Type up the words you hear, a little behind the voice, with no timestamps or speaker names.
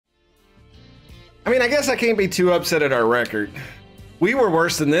I mean, I guess I can't be too upset at our record. We were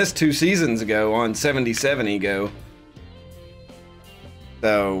worse than this 2 seasons ago on 77 ego.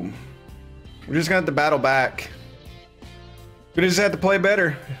 So, we're just gonna have to battle back. We just have to play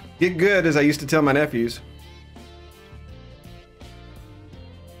better. Get good, as I used to tell my nephews.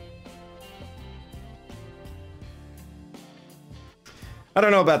 I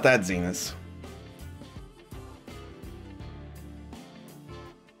don't know about that, Zenith.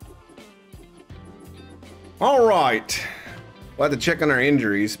 All right. We'll have to check on our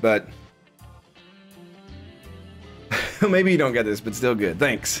injuries, but maybe you don't get this, but still good.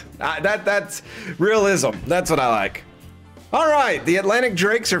 Thanks. That's realism. That's what I like. All right. The Atlantic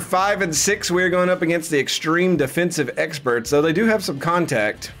Drakes are 5 and 6. We're going up against the extreme defensive experts, though they do have some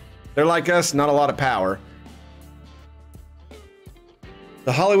contact. They're like us, not a lot of power.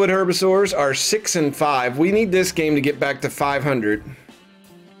 The Hollywood Herbivores are 6 and 5. We need this game to get back to 500.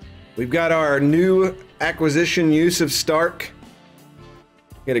 We've got our new acquisition, Yusuf Stark.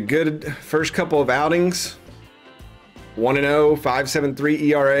 Get a good first couple of outings. 1-0, 5.73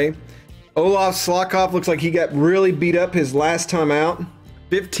 ERA. Olaf Slakov looks like he got really beat up his last time out.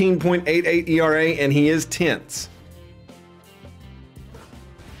 15.88 ERA, and he is tense.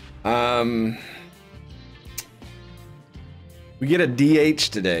 We get a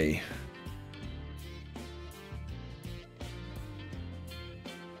DH today.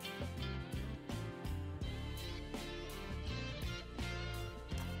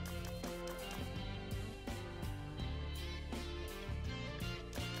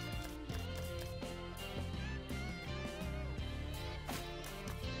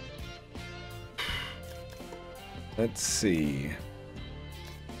 Let's see.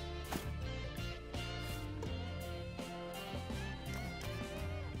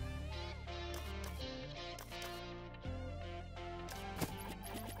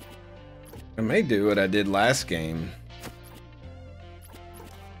 I may do what I did last game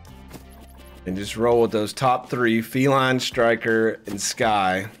and just roll with those top 3, Feline, Striker, and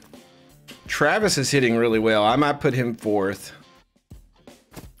Sky. Travis is hitting really well. I might put him 4th.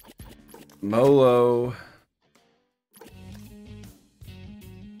 Molo.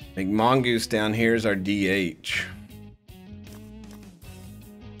 McMongoose down here is our DH.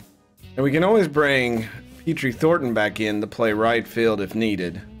 And we can always bring Petrie Thornton back in to play right field if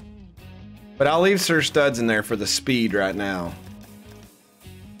needed. But I'll leave Sir Studs in there for the speed right now.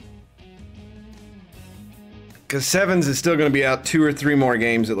 Because Sevens is still going to be out 2 or 3 more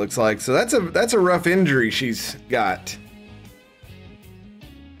games, it looks like. So that's a rough injury she's got.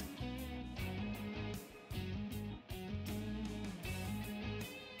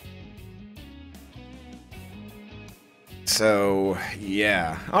 So,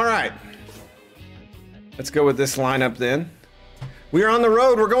 yeah. All right. Let's go with this lineup then. We are on the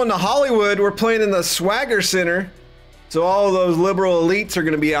road. We're going to Hollywood. We're playing in the Swagger Center. So all those liberal elites are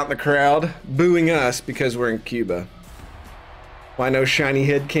going to be out in the crowd booing us because we're in Cuba. Why no shiny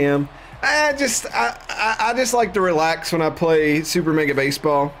head cam? I just like to relax when I play Super Mega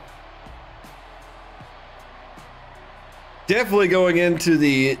Baseball. Definitely going into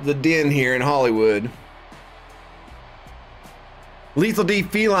the den here in Hollywood. Lethal D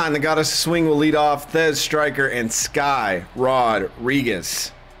Feline that got us a swing will lead off Thez Striker and Sky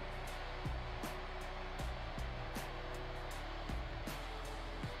Rodriguez.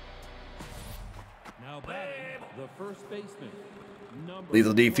 Now batting, the first baseman.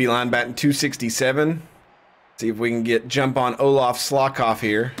 Lethal D Feline batting 267. See if we can get jump on Olaf Slakov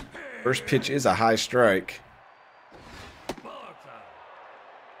here. First pitch is a high strike.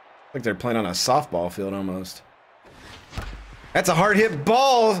 Like they're playing on a softball field almost. That's a hard hit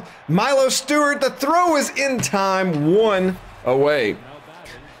ball. Milo Stewart, the throw is in time, 1 away.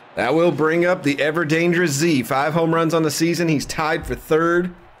 That will bring up the ever dangerous Z. 5 home runs on the season. He's tied for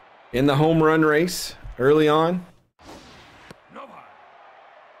 3rd in the home run race early on.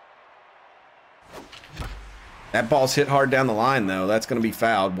 That ball's hit hard down the line though. That's going to be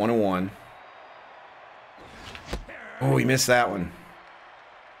fouled. 1-1. Oh, he missed that one.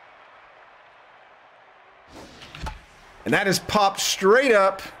 And that is popped straight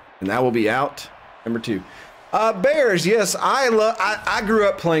up, and that will be out. Number 2. Bears, yes, I grew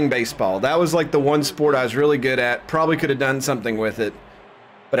up playing baseball. That was like the one sport I was really good at. Probably could have done something with it,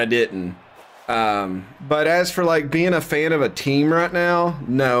 but I didn't. But as for like being a fan of a team right now,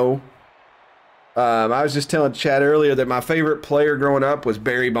 no. I was just telling Chad earlier that my favorite player growing up was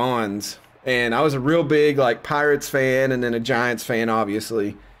Barry Bonds. And I was a real big like Pirates fan and then a Giants fan,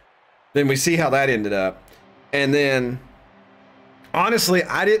 obviously. Then we see how that ended up. And then, honestly,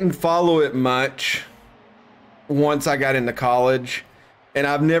 I didn't follow it much once I got into college. and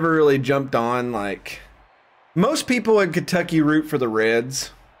I've never really jumped on, like, most people in Kentucky root for the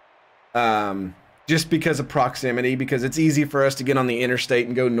Reds, just because of proximity, because it's easy for us to get on the interstate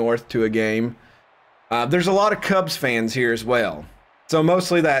and go north to a game. There's a lot of Cubs fans here as well. So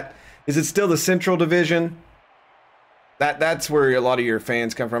mostly that, is it still the Central Division? That's where a lot of your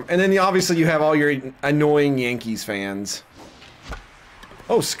fans come from. And then obviously you have all your annoying Yankees fans.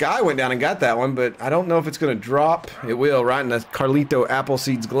 Oh, Sky went down and got that one, but I don't know if it's going to drop. It will, right in the Carlito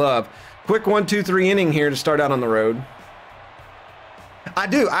Appleseed's glove. Quick 1-2-3 inning here to start out on the road. I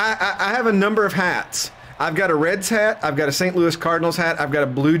do. I have a number of hats. I've got a Reds hat. I've got a St. Louis Cardinals hat. I've got a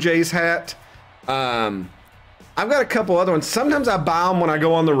Blue Jays hat. I've got a couple other ones. Sometimes I buy them when I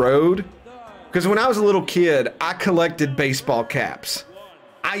go on the road. Because when I was a little kid, I collected baseball caps.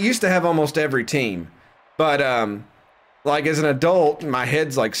 I used to have almost every team. But, like, as an adult, my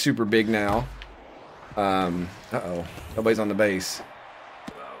head's, like, super big now. Uh-oh. Nobody's on the base.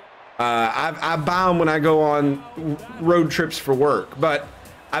 I buy them when I go on road trips for work. But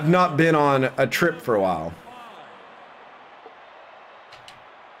I've not been on a trip for a while.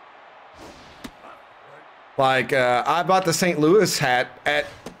 Like, I bought the St. Louis hat at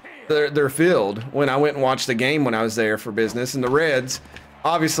their field when I went and watched the game when I was there for business. And the Reds,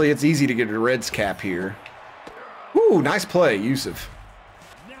 obviously it's easy to get a Reds cap here. Ooh, nice play, Yusuf.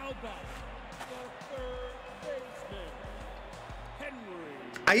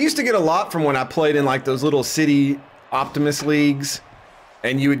 I used to get a lot from when I played in like those little city Optimus leagues,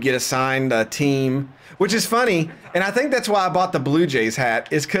 and you would get assigned a team, which is funny. And I think that's why I bought the Blue Jays hat,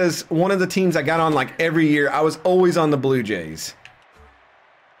 is because one of the teams I got on like every year, I was always on the Blue Jays.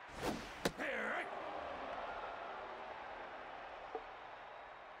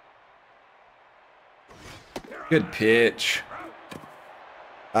 Good pitch.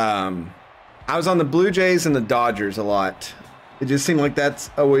 I was on the Blue Jays and the Dodgers a lot. It just seemed like that's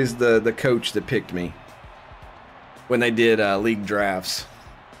always the coach that picked me when they did league drafts.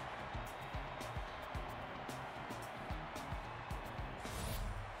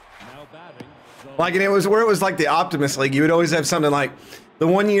 Like, and it was where it was like the Optimus League. You would always have something like the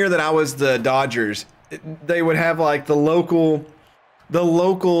one year that I was the Dodgers, they would have like the local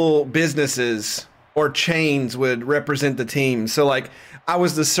businesses or chains would represent the team. So like I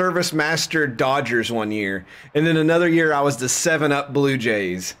was the Service Master Dodgers one year, and then another year I was the 7-Up Blue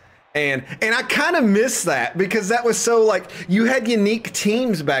Jays. And I kind of miss that because that was so like you had unique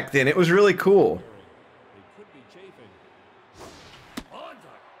teams back then. It was really cool.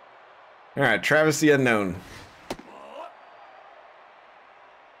 All right, Travis the Unknown.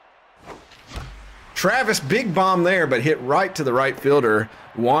 Travis, big bomb there, but hit right to the right fielder,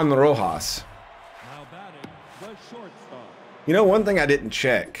 Juan Rojas. You know, one thing I didn't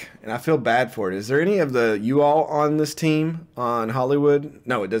check, and I feel bad for it, is there any of the you all on this team on Hollywood?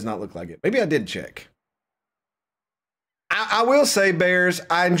 No, it does not look like it. Maybe I did check. I will say, Bears,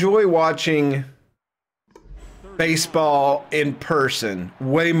 I enjoy watching baseball in person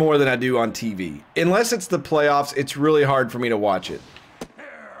way more than I do on TV. Unless it's the playoffs, it's really hard for me to watch it.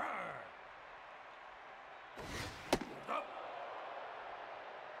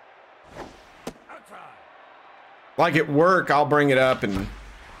 Like at work, I'll bring it up and,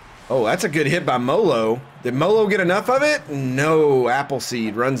 oh, that's a good hit by Molo. Did Molo get enough of it? No,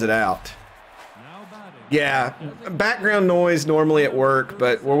 Appleseed runs it out. Yeah, background noise normally at work,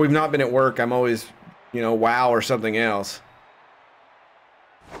 but where we've not been at work, I'm always, you know, wow or something else.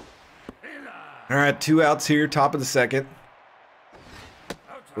 All right, 2 outs here, top of the second.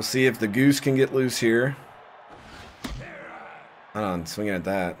 We'll see if the Goose can get loose here. Hold on, swinging at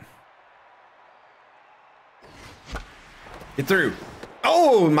that. Get through.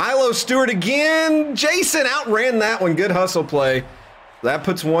 Oh, Milo Stewart again. Jason outran that one. Good hustle play. That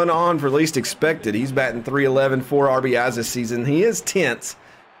puts one on for least expected. He's batting .311, 4 RBIs this season. He is tense.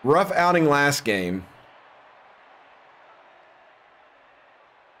 Rough outing last game.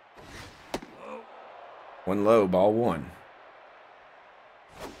 One low, ball one.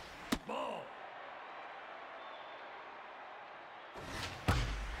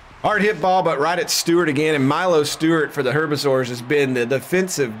 Hard hit ball, but right at Stewart again. And Milo Stewart for the Herbivores has been the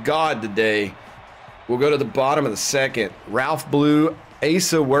defensive god today. We'll go to the bottom of the second. Ralph Blue,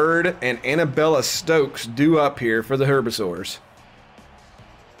 Asa Word, and Annabella Stokes due up here for the Herbivores.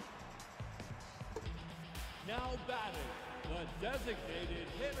 Now batting, the designated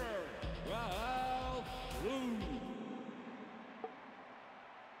hitter, Ralph Blue.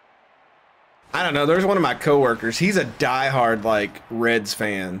 I don't know. There's one of my coworkers. He's a diehard like Reds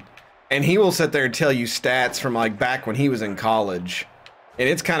fan, and he will sit there and tell you stats from like back when he was in college, and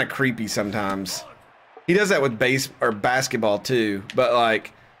it's kind of creepy sometimes. He does that with basketball too, but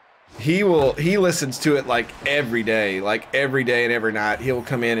like he listens to it like every day and every night. He'll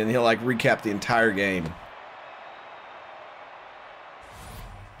come in and he'll like recap the entire game.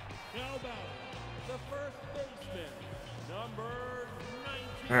 Now back, the first baseman, number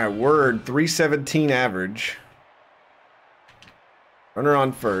 19. All right, Word 317 average. Runner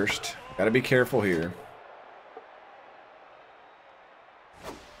on first. Got to be careful here.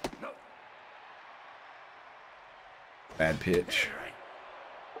 Bad pitch.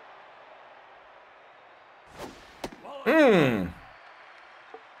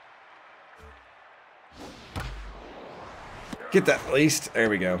 Get that at least. There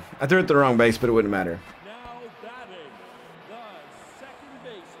we go. I threw it the wrong base, but it wouldn't matter. Now batting, the second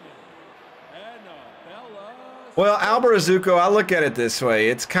baseman, Annabella. Well, Albarazuco, I look at it this way.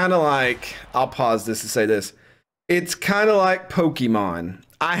 It's kind of like, I'll pause this to say this. It's kind of like Pokemon.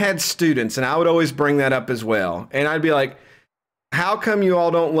 I had students, and I would always bring that up as well. And I'd be like, how come you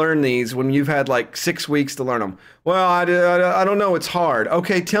all don't learn these when you've had like 6 weeks to learn them? Well, I don't know. It's hard.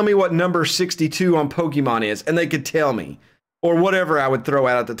 Okay, tell me what number 62 on Pokemon is. And they could tell me. Or whatever I would throw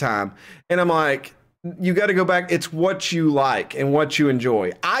out at the time. And I'm like, you got to go back. It's what you like and what you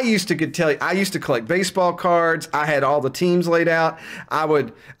enjoy. I used to collect baseball cards. I had all the teams laid out. I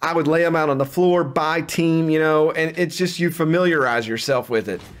would lay them out on the floor by team, you know, and it's just you familiarize yourself with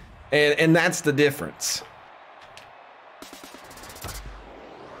it. And that's the difference.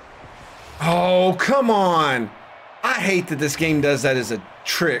 Oh, come on. I hate that this game does that as a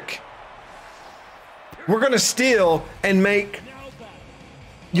trick. We're going to steal and make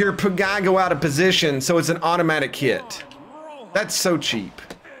your guy go out of position so it's an automatic hit. That's so cheap.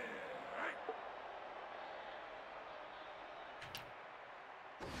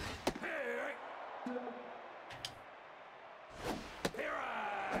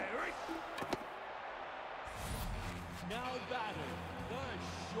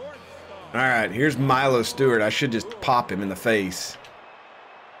 All right, here's Milo Stewart. I should just pop him in the face.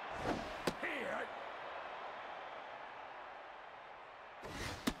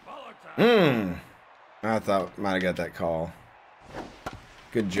 I thought might have got that call.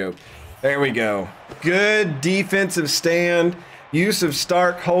 Good joke. There we go. Good defensive stand. Use of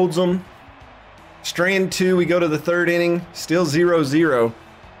Stark holds them. Strand 2, we go to the third inning. Still 0-0.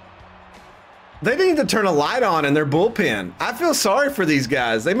 They need to turn a light on in their bullpen. I feel sorry for these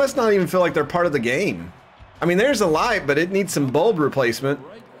guys. They must not even feel like they're part of the game. I mean, there's a light, but it needs some bulb replacement.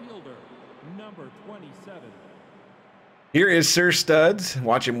 Right fielder, number 27. Here is Sir Studs.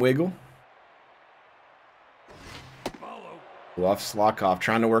 Watch him wiggle. Slugfest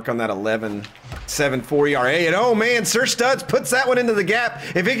trying to work on that 11.74 ERA. And oh man, Sir Studs puts that one into the gap.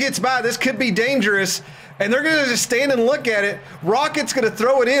 If it gets by, this could be dangerous. And they're going to just stand and look at it. Rocket's going to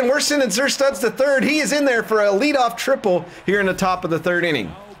throw it in. We're sending Sir Studs to third. He is in there for a leadoff triple here in the top of the third inning.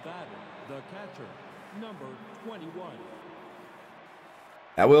 Now batting, the catcher, number 21.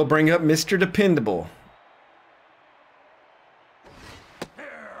 That will bring up Mr. Dependable.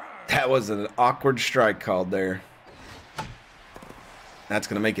 That was an awkward strike called there. That's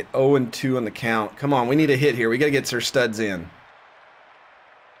going to make it 0-2 on the count. Come on, we need a hit here. We got to get Sir Studs in.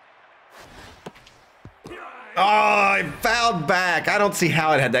 Oh, it fouled back. I don't see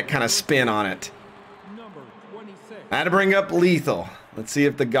how it had that kind of spin on it. Number 26. I had to bring up Lethal. Let's see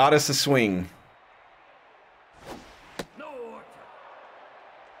if the goddess of swing.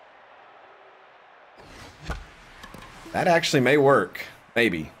 That actually may work.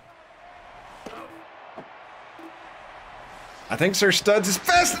 Maybe. I think Sir Studs is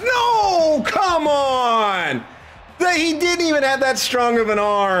fast. No, come on. He didn't even have that strong of an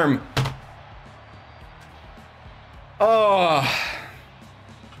arm. Oh.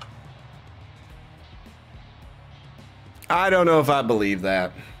 I don't know if I believe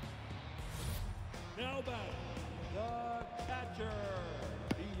that. Now batting, the catcher,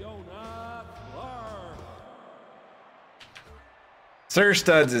 Fiona Clark. Sir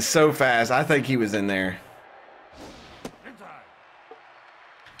Studs is so fast. I think he was in there.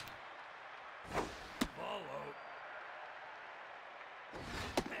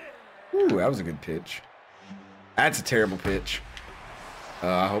 Ooh, that was a good pitch. That's a terrible pitch.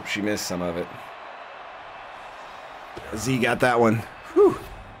 I hope she missed some of it. Z got that one. Whew.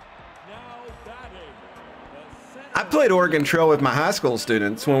 Now batting, the center. I played Oregon Trail with my high school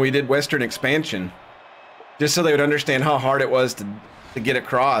students when we did Western Expansion, just so they would understand how hard it was to get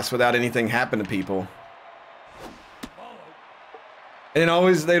across without anything happening to people. And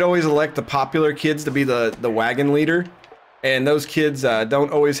they'd always elect the popular kids to be the wagon leader. And those kids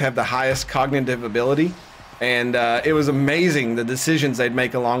don't always have the highest cognitive ability. And it was amazing the decisions they'd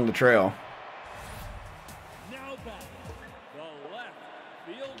make along the trail.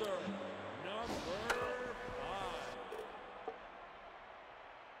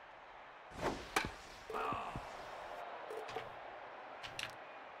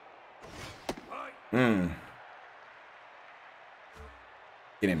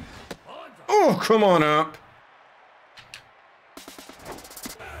 Get him. Oh, come on up.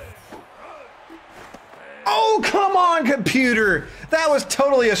 Oh, come on, computer. That was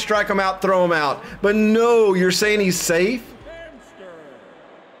totally a strike him out, throw him out. But no, you're saying he's safe?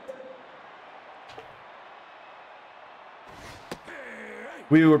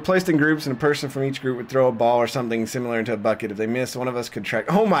 We were placed in groups and a person from each group would throw a ball or something similar into a bucket. If they missed, one of us could track.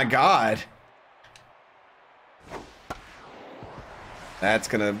 Oh my God. That's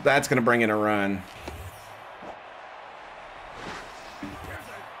gonna bring in a run.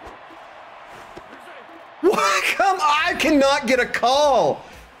 What? Come on, I cannot get a call.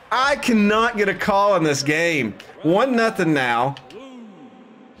 I cannot get a call in this game. 1-0 now.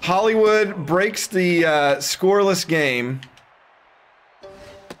 Hollywood breaks the scoreless game.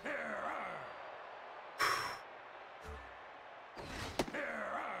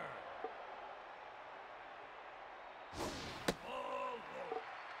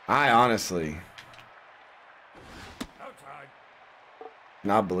 I honestly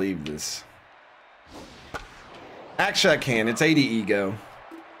not believe this. Actually, I can. It's 80 ego.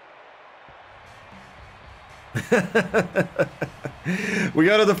 We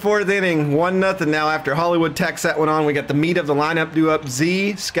go to the 4th inning. 1-0 now after Hollywood tacks that one on. We got the meat of the lineup due up.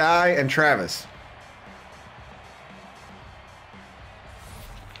 Z, Sky, and Travis.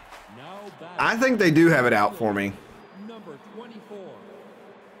 I think they do have it out for me. Number 24.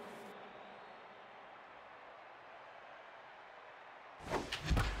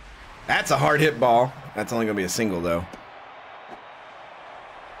 That's a hard hit ball. That's only going to be a single, though.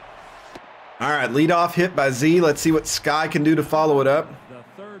 All right, leadoff hit by Z. Let's see what Sky can do to follow it up. The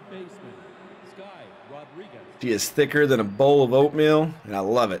third baseman, Sky Rodriguez. She is thicker than a bowl of oatmeal, and I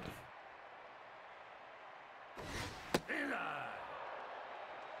love it.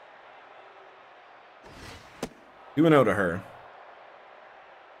 Do an O to her.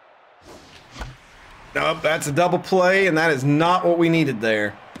 Nope, that's a double play, and that is not what we needed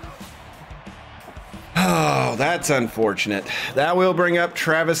there. Oh, that's unfortunate. That will bring up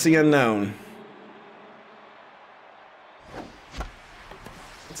Travis the Unknown.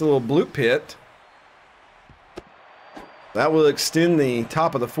 It's a little bloop hit. That will extend the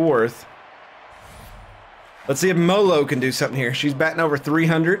top of the 4th. Let's see if Molo can do something here. She's batting over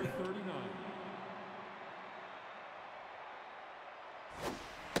 300.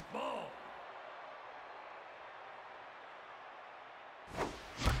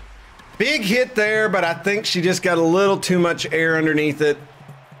 Big hit there, but I think she just got a little too much air underneath it.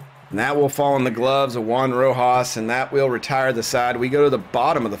 And that will fall in the gloves of Juan Rojas, and that will retire the side. We go to the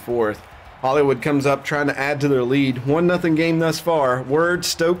bottom of the 4th. Hollywood comes up trying to add to their lead. 1-0 game thus far. Word,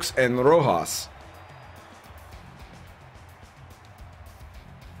 Stokes, and Rojas.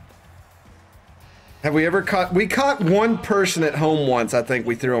 Have we ever caught? We caught one person at home once. I think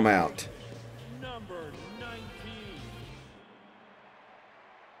we threw him out. Number 19.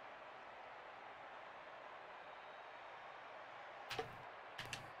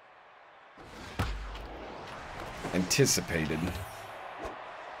 Anticipated.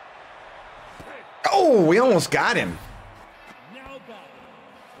 Oh, we almost got him. Now back,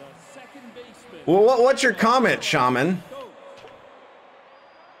 the second baseman. Well, what's your comment, Shaman?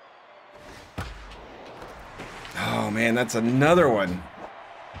 Oh, man, that's another one.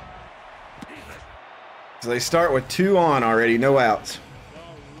 So they start with 2 on already, no outs.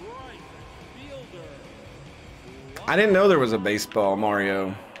 I didn't know there was a baseball,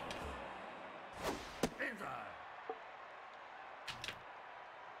 Mario.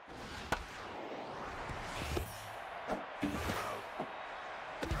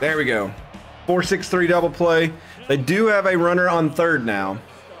 There we go. 4-6-3 double play. They do have a runner on 3rd now.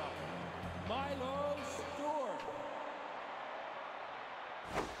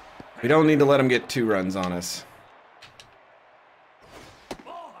 We don't need to let them get 2 runs on us.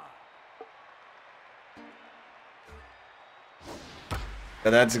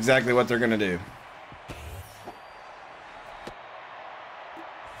 And that's exactly what they're going to do.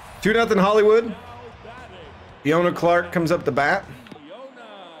 2-0 Hollywood. Fiona Clark comes up the bat.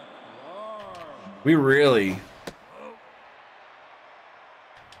 We really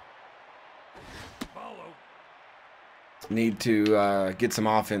need to get some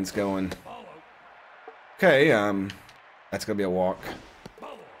offense going. Okay, that's gonna be a walk.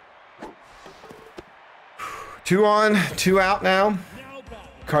 2 on, 2 out now.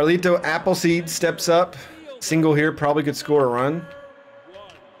 Carlito Appleseed steps up. Single here, probably could score a run.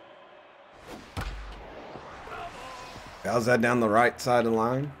 How's that down the right side of the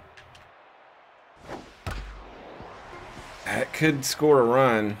line? That could score a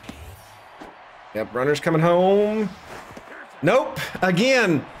run. Yep, runner's coming home. Nope,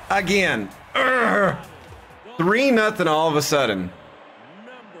 again. Urgh. 3-0 all of a sudden.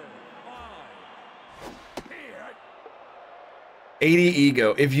 80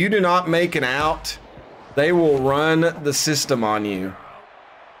 ego. If you do not make an out, they will run the system on you.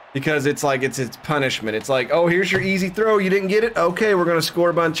 Because it's like, it's punishment. It's like, oh, here's your easy throw. You didn't get it? Okay, we're going to score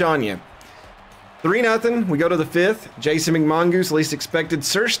a bunch on you. 3-0. We go to the 5th. Jason McMongoose, least expected.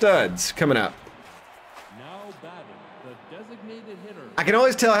 Sir Studs coming up. Now batting, the designated hitter. I can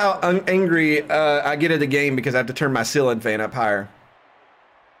always tell how angry I get at the game because I have to turn my ceiling fan up higher.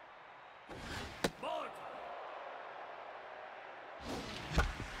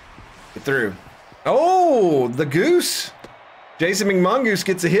 Get through. Oh, the goose. Jason McMongoose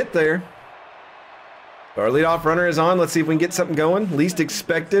gets a hit there. Our leadoff runner is on. Let's see if we can get something going. Least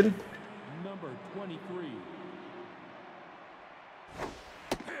expected. Number 23.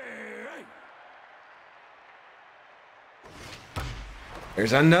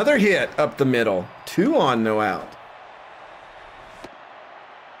 There's another hit up the middle. 2 on, no out.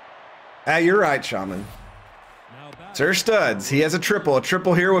 Ah, you're right, Shaman. Now batting, Sir Studs, he has a triple. A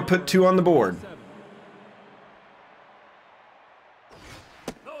triple here would put 2 on the board. 7.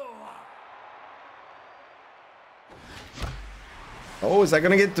 Oh, is that going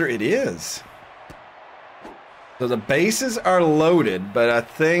to get through? It is. So the bases are loaded, but I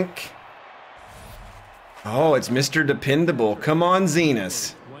think... Oh, it's Mr. Dependable. Come on,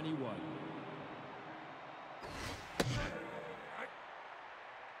 Zenas. 21.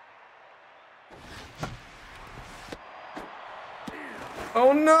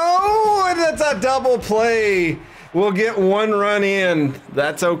 Oh, no! That's a double play. We'll get 1 run in.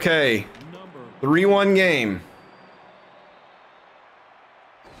 That's okay. Number 3-1 game.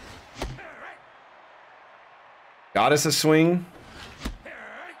 Got us a swing.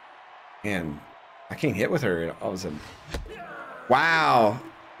 And I can't hit with her all of a sudden. Wow.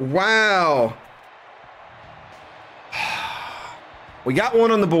 Wow. We got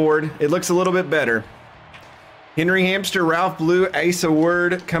 1 on the board. It looks a little bit better. Henry Hamster, Ralph Blue, Asa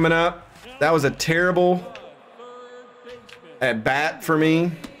Word coming up. That was a terrible third baseman. at bat for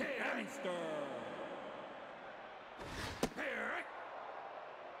me.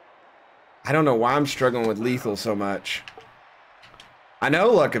 I don't know why I'm struggling with lethal so much. I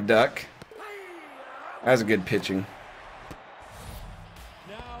know Luck of Duck. That was a good pitching.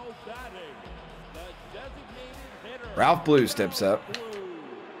 Now batting, the designated hitter. Ralph Blue steps up.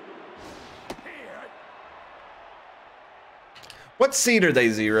 What seed are they,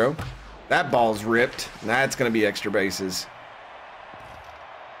 0? That ball's ripped. That's going to be extra bases.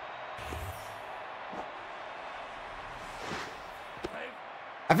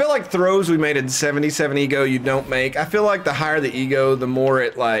 I feel like throws we made at 77 ego you don't make. I feel like the higher the ego, the more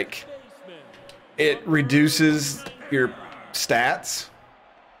it like it reduces your stats.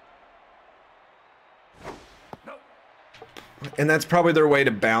 And that's probably their way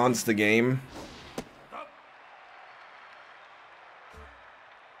to balance the game.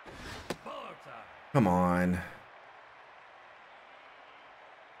 Come on.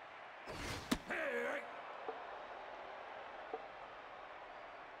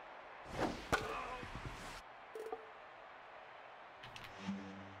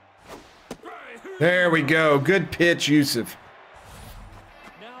 There we go. Good pitch, Yusuf.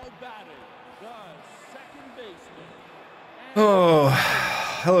 Now batting, the second baseman. Oh,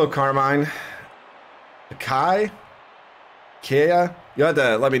 hello, Carmine. Kai? Kia? You'll have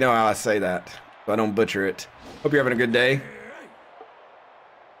to let me know how I say that so I don't butcher it. Hope you're having a good day.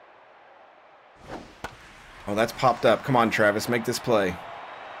 Oh, that's popped up. Come on, Travis. Make this play.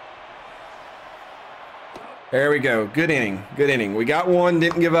 There we go. Good inning. Good inning. We got 1.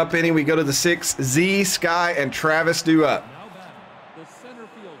 Didn't give up any. We go to the 6. Z, Sky, and Travis do up. Now batting, the center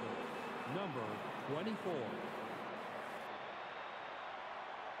fielder, number 24.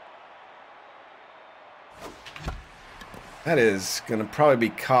 That is going to probably be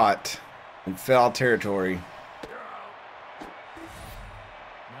caught in foul territory.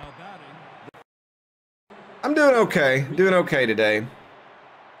 Now batting, I'm doing okay. Doing okay today.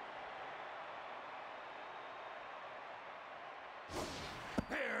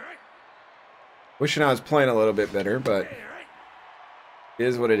 Wishing I was playing a little bit better, but it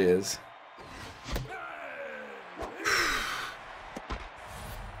is what it is. now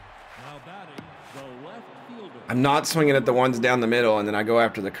batting, the left fielder. I'm not swinging at the ones down the middle, and then I go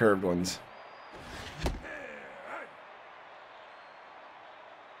after the curved ones.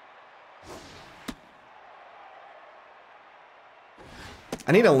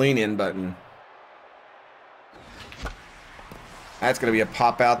 I need a lean in button. That's going to be a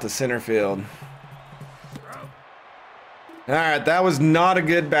pop out to center field. All right, that was not a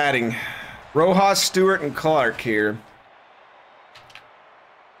good batting. Rojas, Stewart, and Clark here.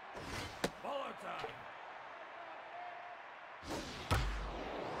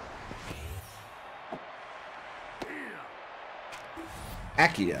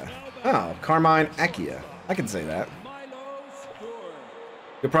 Akia. Oh, Carmine Akia. I can say that.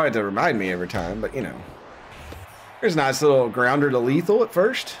 You'll probably have to remind me every time, but you know. Here's a nice little grounder to lethal at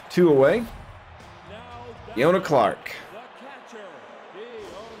first. 2 away. Yona Clark.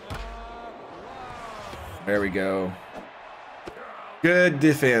 There we go. Good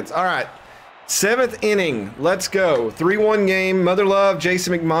defense. All right. 7th inning. Let's go. 3-1 game. Mother Love,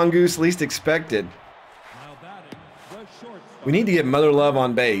 Jason McMongoose, least expected. We need to get Mother Love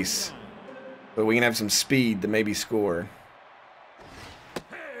on base, but we can have some speed to maybe score.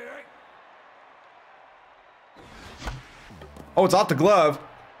 Oh, it's off the glove.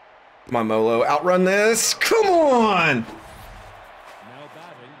 Come on, Molo. Outrun this. Come on. Now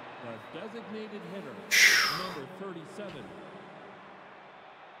batting, the designated hitter, number 37.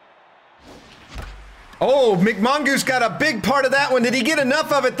 Oh, McMongoose got a big part of that one. Did he get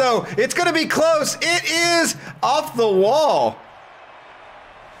enough of it, though? It's going to be close. It is off the wall.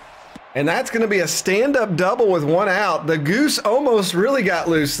 And that's going to be a stand-up double with 1 out. The Goose almost really got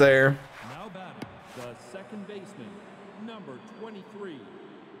loose there. Now batting, the second baseman, number 23.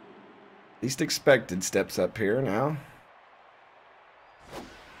 Least expected steps up here now.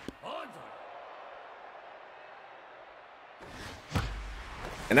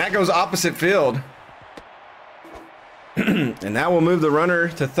 And that goes opposite field. And that will move the runner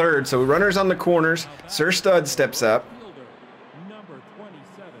to third. So runner's on the corners. Sir Stud steps up. Number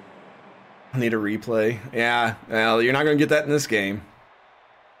 27. I need a replay. Yeah, well, you're not going to get that in this game.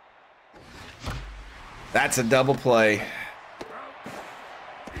 That's a double play.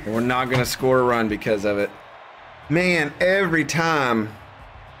 And we're not going to score a run because of it. Man, every time.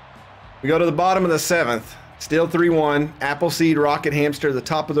 We go to the bottom of the 7th. Still 3-1. Appleseed, Rocket Hamster, the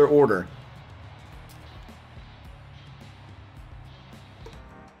top of their order.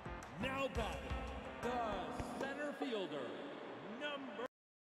 Now batting, the center fielder, number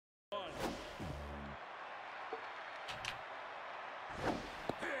 1.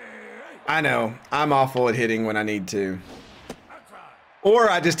 I know. I'm awful at hitting when I need to. Or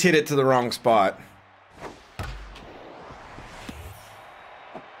I just hit it to the wrong spot.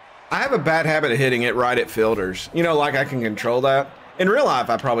 I have a bad habit of hitting it right at fielders. You know, like I can control that. In real life,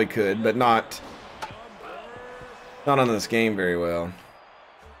 I probably could, but not on this game very well.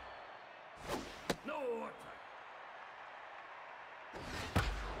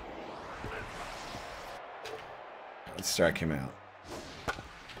 Let's strike him out.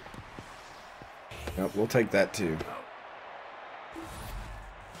 Nope, we'll take that too.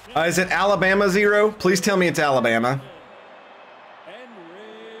 Is it Alabama 0? Please tell me it's Alabama.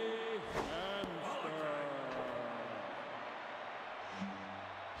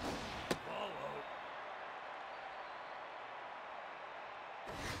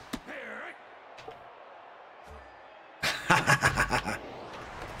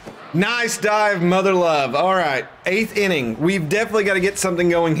 Nice dive, Mother Love. All right, 8th inning. We've definitely got to get something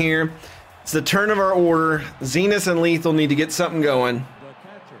going here. It's the turn of our order. Zenas and Lethal need to get something going. The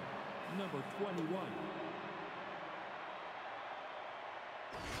catcher, number 21.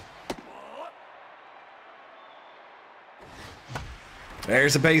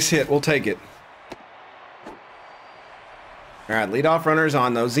 There's a base hit. We'll take it. All right, leadoff runner's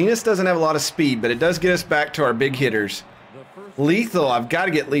on, though. Zenas doesn't have a lot of speed, but it does get us back to our big hitters. Lethal, I've got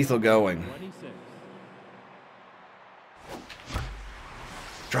to get Lethal going. 26.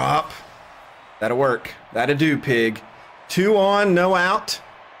 Drop. That'll work. That'll do, pig. 2 on, no out.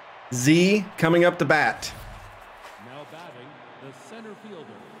 Z coming up the bat. Now batting, the center fielder,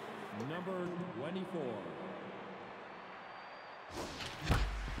 number 24.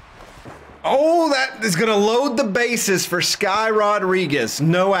 Oh, that is going to load the bases for Sky Rodriguez.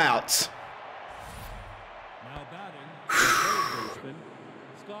 No outs. Now batting, the third baseman,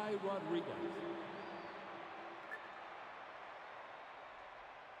 Sky Rodriguez.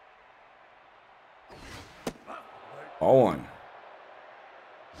 Ball 1.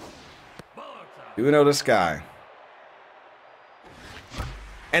 2-0 to Sky.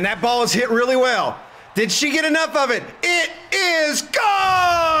 And that ball is hit really well. Did she get enough of it? It is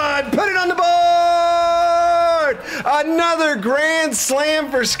gone! Put it on the board! Another grand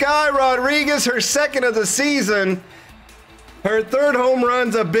slam for Sky Rodriguez, her 2nd of the season. Her third home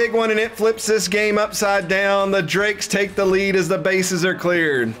run's a big one, and it flips this game upside down. The Drakes take the lead as the bases are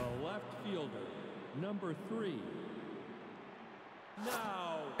cleared. The left fielder, number 3.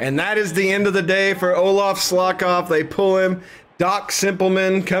 Now, And that is the end of the day for Olaf Slokoff. They pull him. Doc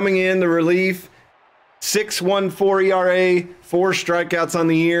Simpleman coming in the relief. 6.14 ERA, 4 strikeouts on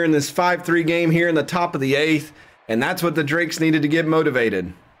the year in this 5-3 game here in the top of the 8th. And that's what the Drakes needed to get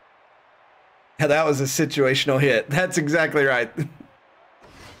motivated. Yeah, that was a situational hit. That's exactly right.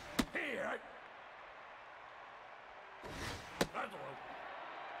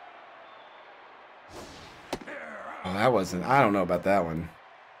 Oh, that wasn't, I don't know about that one.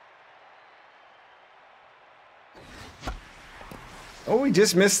 Oh, we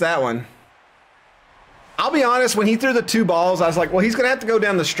just missed that one. I'll be honest, when he threw the 2 balls, I was like, well, he's going to have to go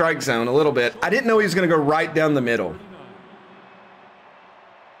down the strike zone a little bit. I didn't know he was going to go right down the middle.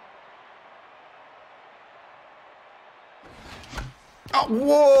 Oh,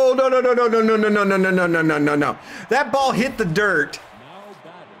 whoa, no, no, no, no, no, no, no, no, no, no, no, no, no, no, no. That ball hit the dirt.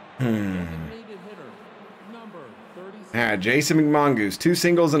 All right, Jason McMongoose, 2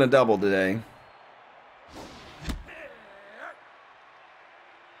 singles and a double today.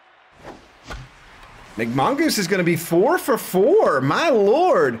 McMongoose is going to be 4 for 4. My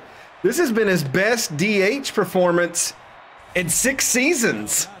Lord. This has been his best DH performance in 6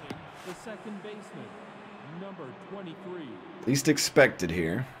 seasons. the second baseman, number 23. Least expected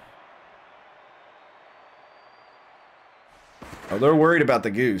here. Oh, they're worried about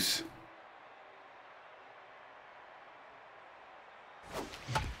the goose.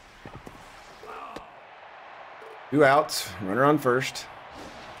 Two outs. Runner on first.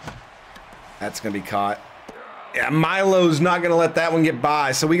 That's going to be caught. Yeah, Milo's not going to let that one get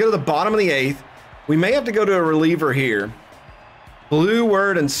by. So we go to the bottom of the 8th. We may have to go to a reliever here. Blue,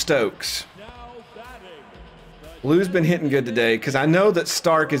 Word, and Stokes. Blue's been hitting good today because I know that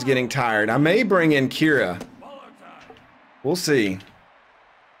Stark is getting tired. I may bring in Kira. We'll see.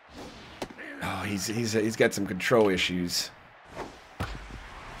 Oh, he's got some control issues.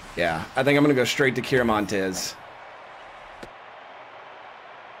 Yeah, I think I'm going to go straight to Kira Montez.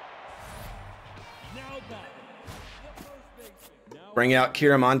 Bring out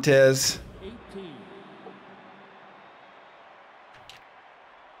Kira Montez.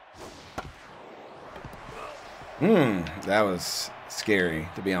 That was scary,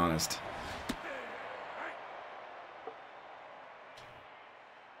 to be honest.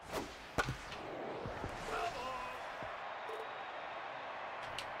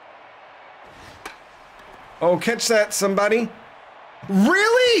 Oh, catch that, somebody.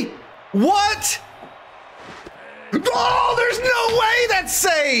 Really? What? Oh, there's no way that's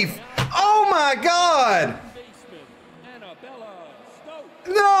safe. Oh, my God.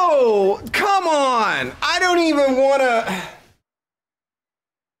 No, come on. I don't even want to.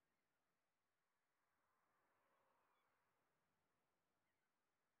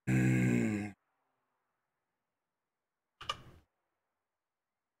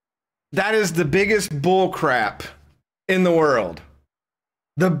 That is the biggest bull crap in the world.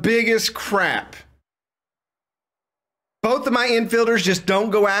 The biggest crap. Both of my infielders just don't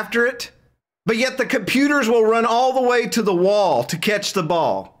go after it, but yet the computers will run all the way to the wall to catch the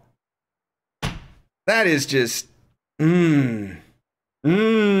ball. That is just, Here's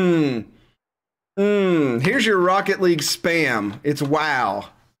your Rocket League spam. It's wow.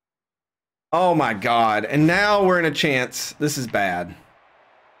 Oh my God. And now we're in a chance. This is bad.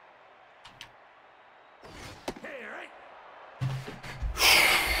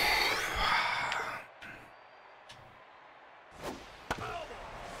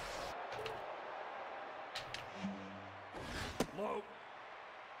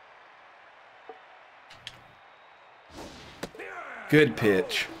 Good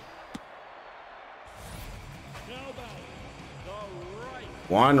pitch.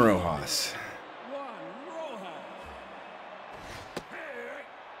 Juan Rojas.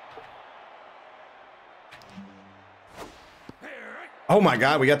 Oh my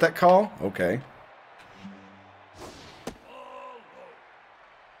God, we got that call? Okay.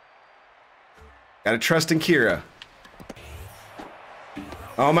 Gotta trust in Kira.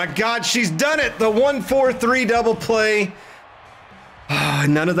 Oh my God, she's done it! The 1-4-3 double play.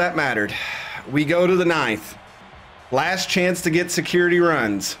 None of that mattered. We go to the 9th. Last chance to get security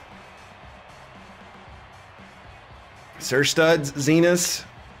runs. Sir Studs, Zenas,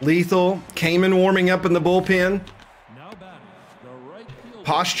 Lethal, Cayman warming up in the bullpen.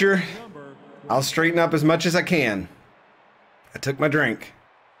 Posture. I'll straighten up as much as I can. I took my drink.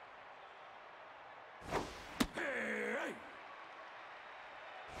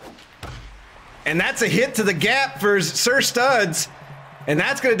 And that's a hit to the gap for Sir Studs. And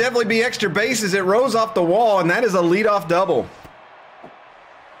that's going to definitely be extra bases. It rose off the wall, and that is a leadoff double.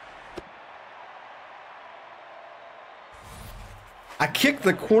 I kicked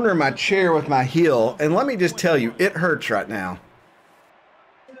the corner of my chair with my heel, and let me just tell you, it hurts right now.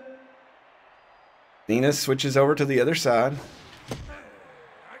 Nina switches over to the other side.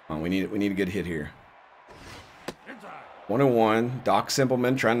 Oh, we need a good hit here. 1-1. Doc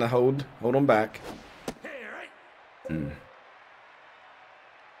Simpleman trying to hold them back.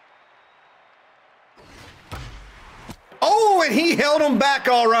 Oh, and he held him back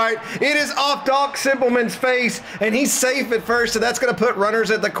all right. It is off Doc Simpleman's face, and he's safe at first, so that's going to put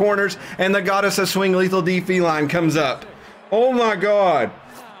runners at the corners, and the goddess of swing lethal D feline comes up. Oh my God.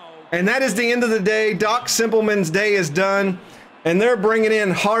 And that is the end of the day. Doc Simpleman's day is done, and they're bringing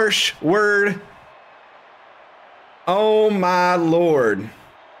in Harsh Word. Oh my Lord.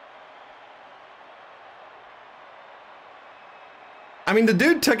 I mean, the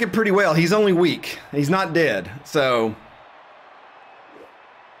dude took it pretty well. He's only weak. He's not dead. So,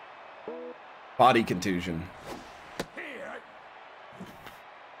 body contusion.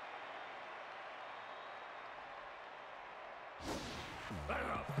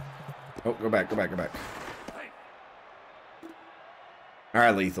 Oh, go back. All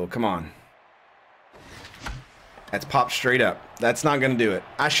right, Lethal, come on. That's popped straight up. That's not going to do it.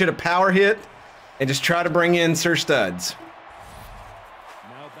 I should have power hit and just try to bring in Sir Studs.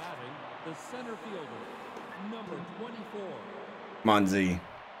 Now batting, the center fielder, number 24. Come on, Z.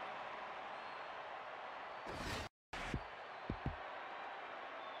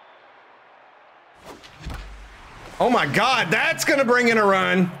 Oh my God, that's going to bring in a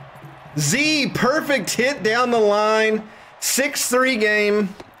run. Z, perfect hit down the line. 6-3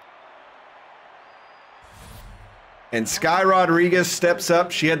 game. And Sky Rodriguez steps up.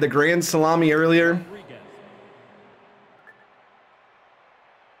 She had the grand salami earlier.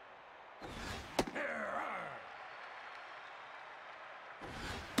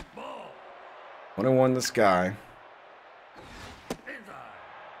 1-1 the Sky.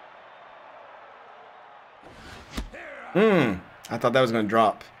 I thought that was going to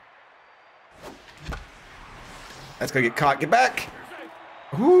drop. That's going to get caught. Get back.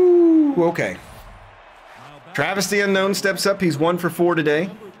 Ooh, okay. Travis the Unknown steps up. He's 1 for 4 today.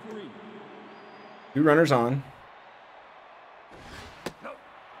 2 runners on.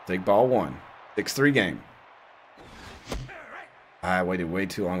 Take ball 1. 6-3 game. I waited way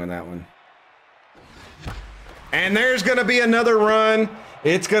too long on that one. And there's going to be another run.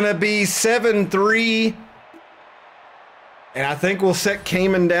 It's going to be 7-3. And I think we'll set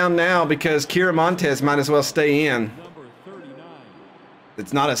Cayman down now because Kira Montez might as well stay in.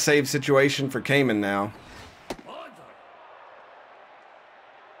 It's not a save situation for Cayman now.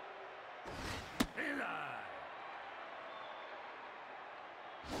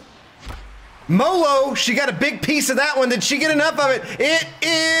 Molo, she got a big piece of that one. Did she get enough of it? It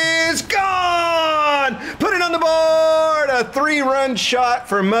is gone! Put it on the board! A 3-run shot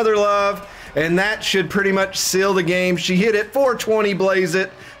for Mother Love. And that should pretty much seal the game. She hit it, 420 blaze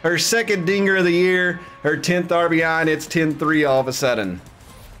it. Her second dinger of the year, her 10th RBI, and it's 10-3 all of a sudden.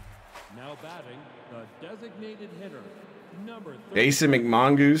 Now batting, the designated hitter, number 3. Jason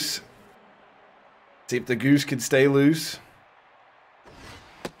McMongoose. See if the goose could stay loose.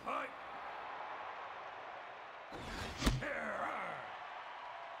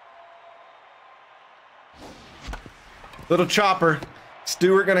 Little chopper.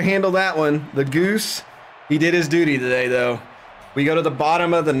 Stewart going to handle that one. The goose, he did his duty today, though. We go to the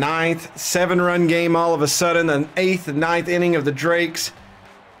bottom of the 9th. 7-run game all of a sudden. An 8th and 9th inning of the Drakes.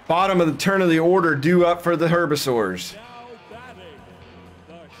 Bottom of the turn of the order due up for the Herbivores. Now batting,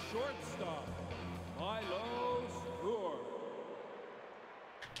 the shortstop, Milo Stewart.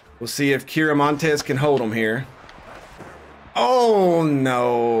 We'll see if Kira Montez can hold him here. Oh,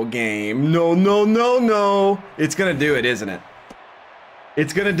 no, game. No, no, no, no. It's going to do it, isn't it?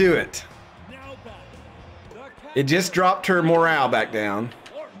 It's going to do it. It just dropped her morale back down.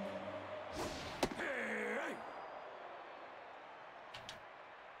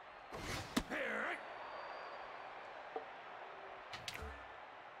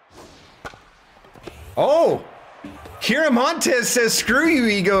 Oh! Kira Montez says, screw you,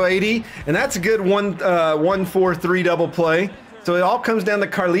 Ego 80. And that's a good 1-4-3 double play. So it all comes down to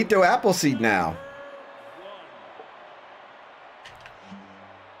Carlito Appleseed now.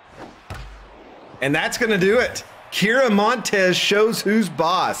 And that's going to do it. Kira Montez shows who's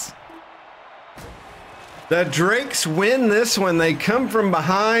boss. The Drakes win this one. They come from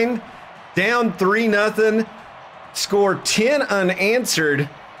behind, down 3-0, score 10 unanswered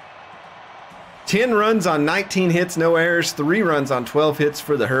 10 runs on 19 hits, no errors, 3 runs on 12 hits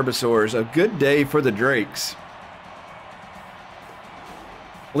for the Herbivores. A good day for the Drakes.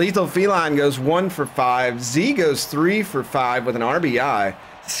 Lethal Feline goes 1 for 5. Z goes 3 for 5 with an RBI.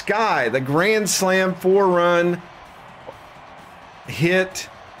 Sky, the grand slam 4-run hit.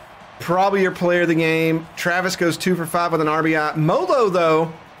 Probably your player of the game. Travis goes 2 for 5 with an RBI. Molo,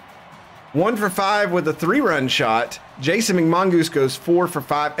 though, 1 for 5 with a 3-run shot. Jason McMongoose goes 4 for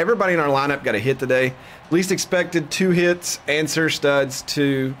 5. Everybody in our lineup got a hit today. Least expected 2 hits, and Sir Studs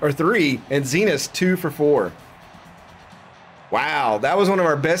 3, and Zenas 2 for 4. Wow, that was one of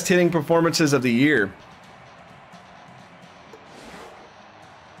our best hitting performances of the year.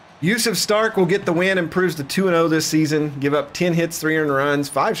 Yusuf Stark will get the win, improves to 2-0 this season. Give up 10 hits, 3 earned runs,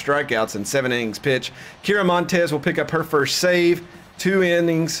 5 strikeouts, and 7 innings pitched. Kira Montez will pick up her first save. 2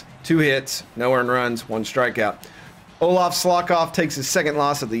 innings, 2 hits, no earned runs, 1 strikeout. Olaf Slokoff takes his 2nd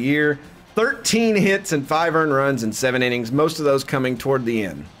loss of the year. 13 hits and 5 earned runs in 7 innings, most of those coming toward the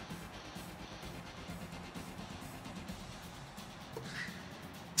end.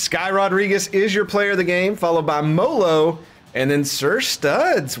 Sky Rodriguez is your player of the game, followed by Molo, and then Sir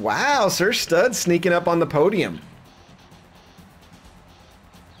Studs. Wow, Sir Studs sneaking up on the podium.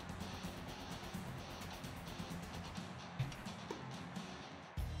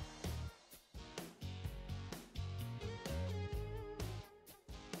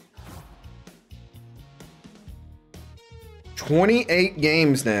 $28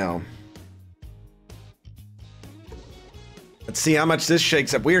 games now. Let's see how much this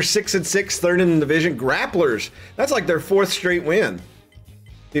shakes up. We are 6-6, third in the division. Grapplers, that's like their 4th straight win.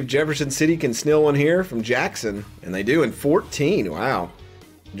 See if Jefferson City can steal one here from Jackson, and they do in 14. Wow.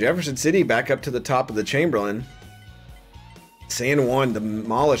 Jefferson City back up to the top of the Chamberlain. San Juan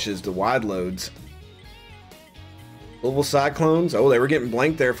demolishes the wide loads. Louisville Cyclones, oh, they were getting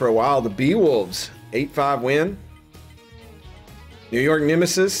blanked there for a while. The B-Wolves, 8-5 win. New York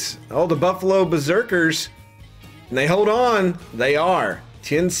Nemesis, oh, the Buffalo Berserkers, and they hold on. They are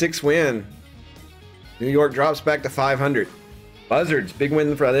 10-6 win. New York drops back to 500. Buzzards, big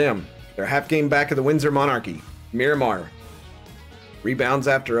win for them. They're a half game back of the Windsor Monarchy. Miramar rebounds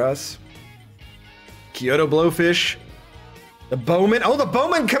after us. Kyoto Blowfish. The Bowman. Oh, the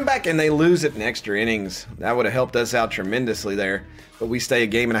Bowman come back and they lose it in extra innings. That would have helped us out tremendously there. But we stay a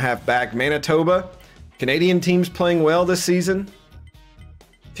game and a half back. Manitoba. Canadian teams playing well this season.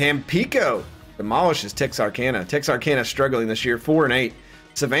 Tampico demolishes Texarkana. Texarkana struggling this year, 4-8.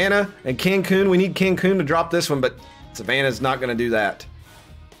 Savannah and Cancun. We need Cancun to drop this one, but Savannah's not going to do that.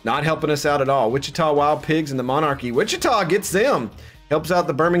 Not helping us out at all. Wichita Wild Pigs and the Monarchy. Wichita gets them. Helps out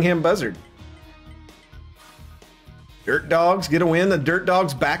the Birmingham Buzzard. Dirt Dogs get a win. The Dirt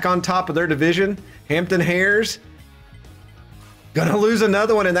Dogs back on top of their division. Hampton Hares gonna lose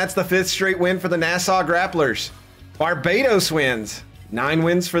another one, and that's the 5th straight win for the Nassau Grapplers. Barbados wins. 9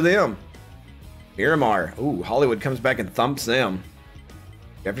 wins for them. Miramar. Ooh, Hollywood comes back and thumps them.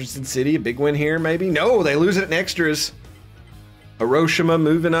 Jefferson City, a big win here, maybe? No, they lose it in extras. Hiroshima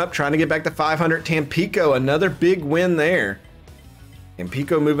moving up, trying to get back to 500. Tampico, another big win there.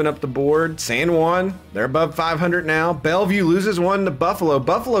 Tampico moving up the board. San Juan, they're above 500 now. Bellevue loses one to Buffalo.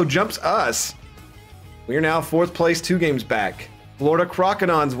 Buffalo jumps us. We are now 4th place, 2 games back. Florida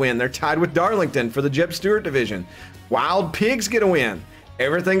Crocodons win. They're tied with Darlington for the Jeb Stewart division. Wild Pigs get a win.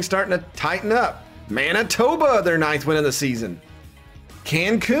 Everything's starting to tighten up. Manitoba, their 9th win of the season.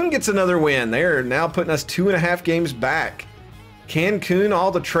 Cancun gets another win. They're now putting us 2.5 games back. Cancun,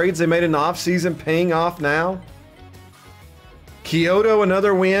 all the trades they made in the offseason paying off now. Kyoto,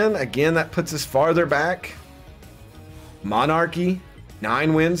 another win. Again, that puts us farther back. Monarchy,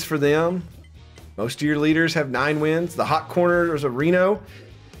 9 wins for them. Most of your leaders have 9 wins. The Hot Corners of Reno,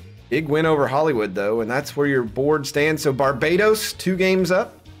 big win over Hollywood, though, and that's where your board stands. So Barbados, 2 games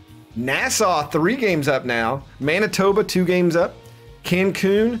up. Nassau, 3 games up now. Manitoba, 2 games up.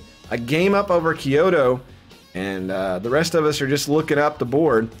 Cancun, a game up over Kyoto. And the rest of us are just looking up the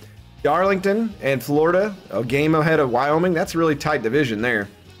board. Darlington and Florida, a game ahead of Wyoming. That's a really tight division there. And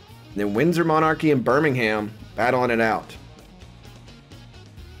then Windsor Monarchy and Birmingham battling it out.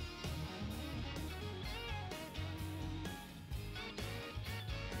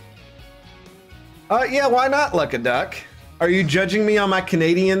 Yeah, why not, Luck a Duck? Are you judging me on my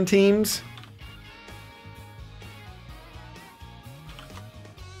Canadian teams?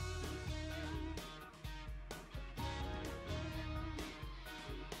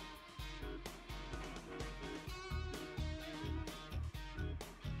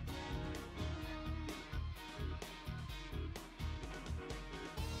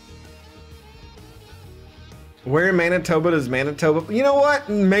 Where in Manitoba does Manitoba? You know what?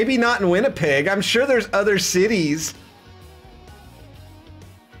 Maybe not in Winnipeg. I'm sure there's other cities.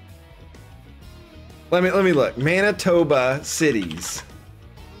 Let me look. Manitoba cities.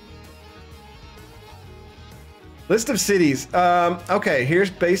 List of cities. Okay, here's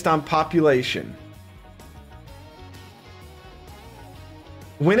based on population.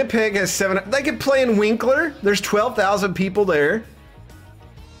 Winnipeg has 7. They could play in Winkler. There's 12,000 people there.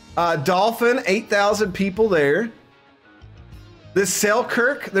 Dauphin, 8,000 people there. The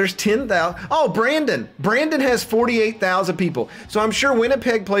Selkirk, there's 10,000. Oh, Brandon. Brandon has 48,000 people. So I'm sure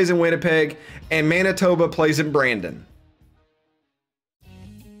Winnipeg plays in Winnipeg and Manitoba plays in Brandon.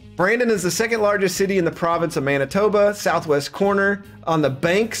 Brandon is the second largest city in the province of Manitoba, southwest corner, on the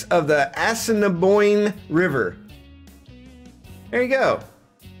banks of the Assiniboine River. There you go.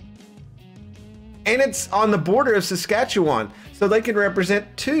 And it's on the border of Saskatchewan, so they can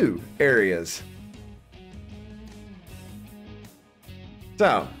represent 2 areas.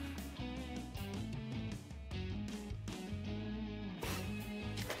 So,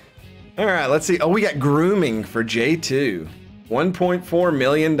 all right, let's see. Oh, we got grooming for J2. $1.4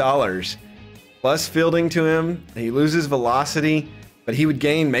 million. Plus fielding to him. He loses velocity, but he would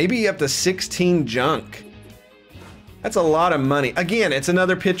gain maybe up to 16 junk. That's a lot of money. Again, it's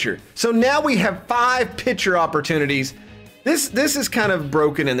another pitcher. So now we have 5 pitcher opportunities. This is kind of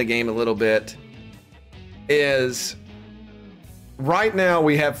broken in the game a little bit. Is right now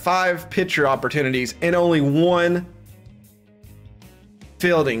we have 5 pitcher opportunities and only 1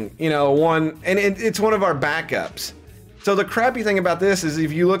 fielding. You know, one, and it's one of our backups. So the crappy thing about this is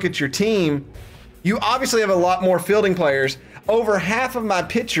if you look at your team, you obviously have a lot more fielding players. Over half of my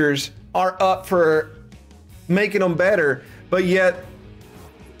pitchers are up for making them better, but yet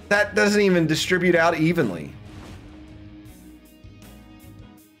that doesn't even distribute out evenly.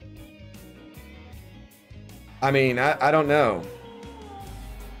 I mean, I don't know.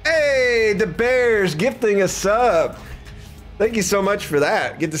 Hey, the Bears gifting a sub. Thank you so much for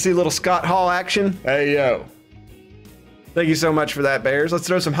that. Get to see a little Scott Hall action. Hey, yo. Thank you so much for that, Bears. Let's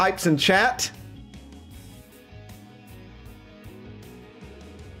throw some hypes in chat.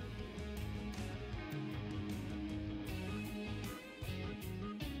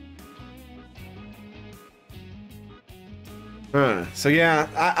 So yeah,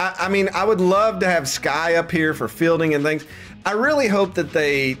 I mean, I would love to have Sky up here for fielding and things. I really hope that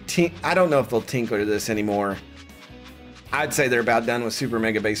they, I don't know if they'll tinker this anymore. I'd say they're about done with Super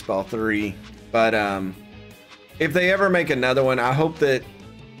Mega Baseball 3, but if they ever make another one, I hope that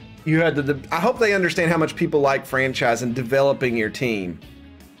you had I hope they understand how much people like franchise and developing your team,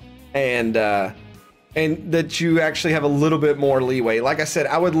 and that you actually have a little bit more leeway. Like I said,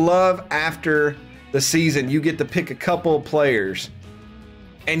 I would love after the season you get to pick a couple of players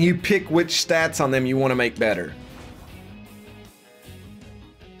and you pick which stats on them you want to make better.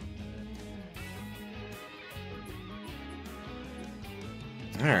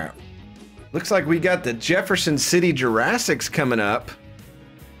 All right. Looks like we got the Jefferson City Jurassics coming up.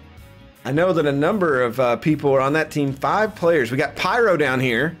 I know that a number of people are on that team. 5 players. We got Pyro down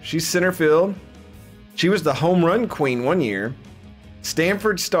here. She's center field. She was the home run queen one year.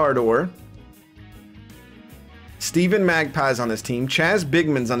 Stanford Stardor. Steven Magpie's on this team. Chaz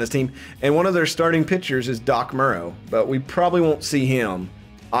Bigman's on this team. And one of their starting pitchers is Doc Murrow. But we probably won't see him,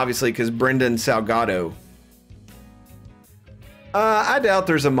 obviously, because Brendan Salgado. I doubt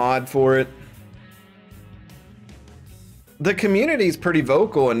there's a mod for it. The community's pretty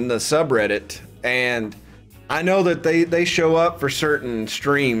vocal in the subreddit, and I know that they show up for certain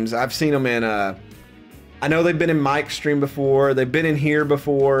streams. I've seen them in I know they've been in Mike's stream before. They've been in here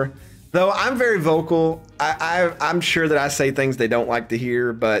before. Though I'm very vocal. I'm sure that I say things they don't like to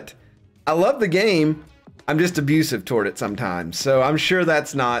hear, but I love the game. I'm just abusive toward it sometimes. So I'm sure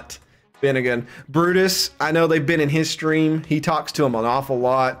that's not been again. Brutus, I know they've been in his stream. He talks to them an awful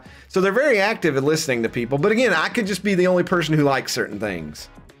lot. So they're very active in listening to people. But again, I could just be the only person who likes certain things.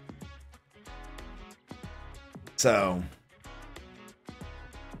 So.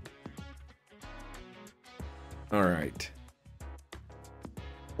 All right.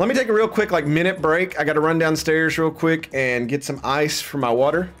 Let me take a real quick minute break. I got to run downstairs real quick and get some ice for my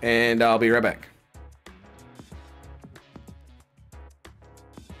water, and I'll be right back.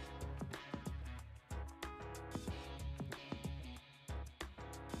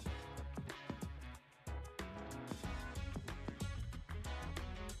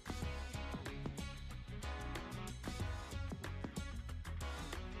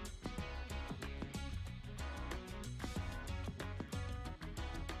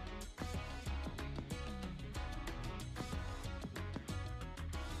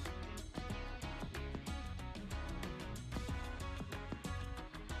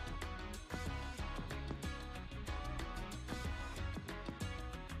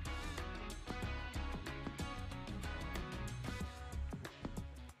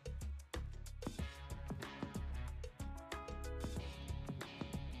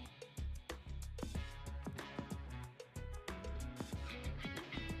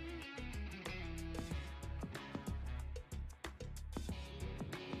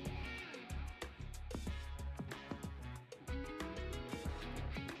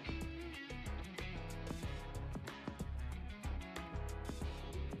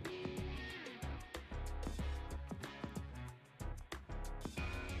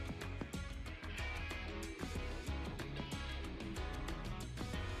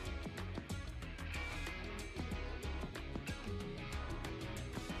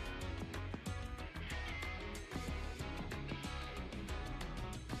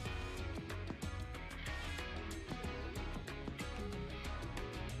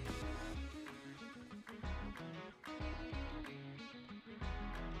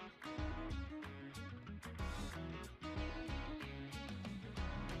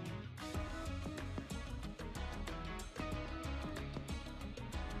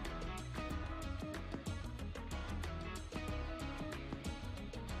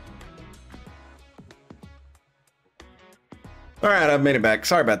 All right, I've made it back.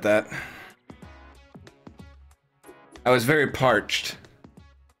 Sorry about that. I was very parched.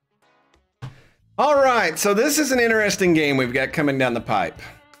 All right, so this is an interesting game we've got coming down the pipe.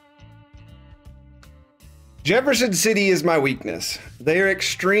 Jefferson City is my weakness. They are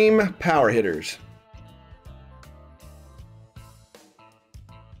extreme power hitters.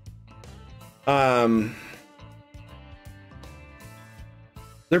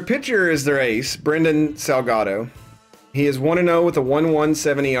 Their pitcher is their ace, Brendan Salgado. He is 1-0 with a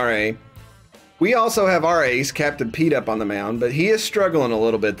 1.17 ERA. We also have our ace, Captain Pete, up on the mound, but he is struggling a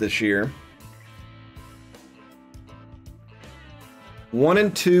little bit this year.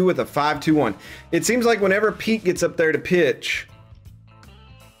 1-2 with a 5.21. It seems like whenever Pete gets up there to pitch,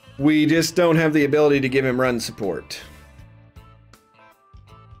 we just don't have the ability to give him run support.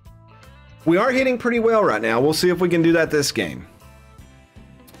 We are hitting pretty well right now. We'll see if we can do that this game.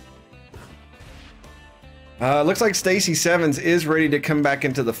 Looks like Stacy Sevens is ready to come back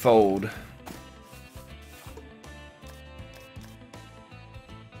into the fold.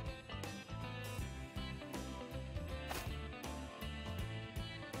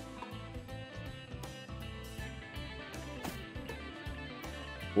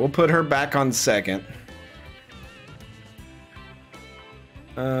 We'll put her back on second.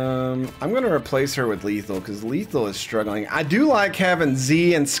 I'm going to replace her with Lethal because Lethal is struggling. I do like having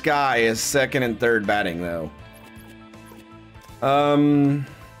Z and Sky as second and third batting, though.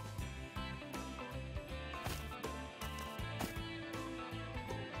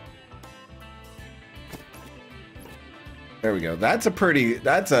 There we go. That's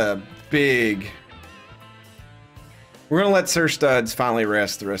a big... We're going to let Sir Studs finally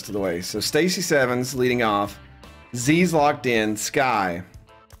rest the rest of the way. So Stacy Sevens leading off. Z's locked in. Sky.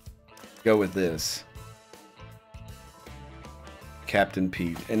 Go with this. Captain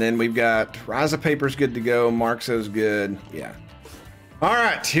Pete. And then we've got Rise of Paper's good to go. Marxo's good. Yeah. All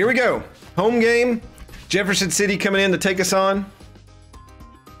right, here we go. Home game. Jefferson City coming in to take us on.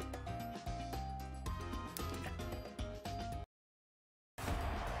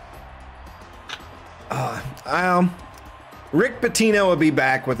 Rick Pitino will be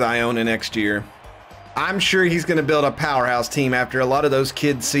back with Iona next year. I'm sure he's going to build a powerhouse team after a lot of those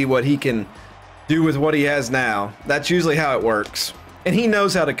kids see what he can do with what he has now. That's usually how it works. And he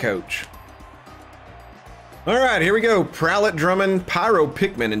knows how to coach. All right, here we go. Prowlett Drummond, Pyro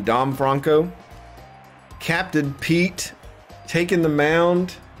Pickman, and Dom Franco. Captain Pete taking the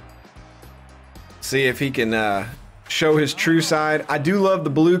mound. See if he can show his true side. I do love the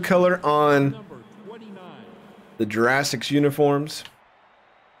blue color on the Jurassic's uniforms.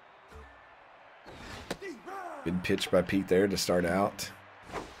 Good pitch by Pete there to start out.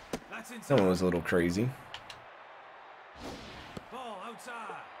 That one was a little crazy.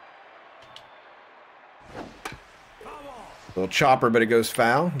 Little chopper, but it goes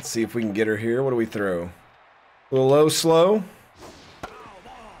foul. Let's see if we can get her here. What do we throw? A little low, slow.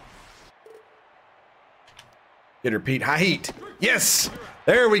 Get her, Pete. High heat. Yes!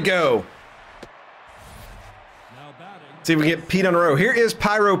 There we go. See if we get Pete on a row. Here is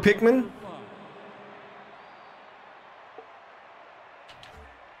Pyro Pickman.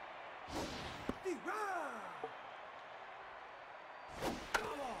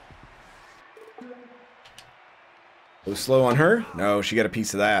 Go slow on her. No, she got a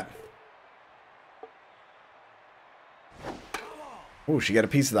piece of that. Oh, she got a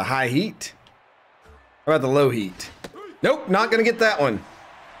piece of the high heat. How about the low heat? Nope, not going to get that one.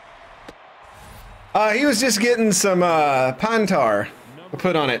 He was just getting some pine tar to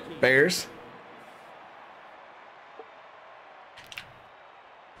put on it, Bears.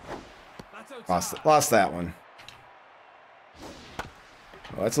 Lost that one.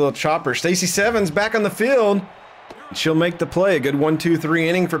 Oh, that's a little chopper. Stacy Sevens back on the field. She'll make the play. A good 1-2-3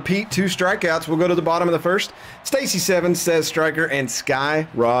 inning for Pete. 2 strikeouts. We'll go to the bottom of the first. Stacy Sevens says striker and Sky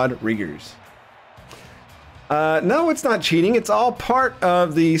Rodriguez. No, it's not cheating. It's all part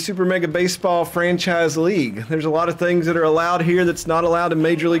of the Super Mega Baseball Franchise League. There's a lot of things that are allowed here that's not allowed in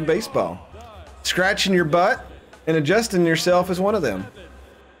Major League Baseball. Scratching your butt and adjusting yourself is one of them.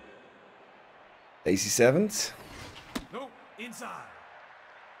 Stacy Sevens. No, inside.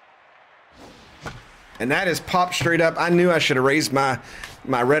 And that is popped straight up. I knew I should have raised my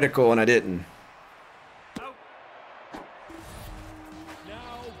reticle, and I didn't.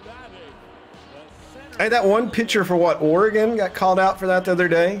 Hey, that one pitcher for what, Oregon got called out for that the other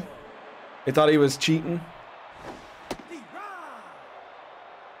day? They thought he was cheating.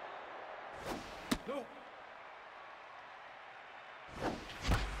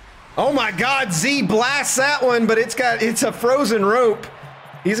 Oh my God, Z blasts that one, but it's a frozen rope.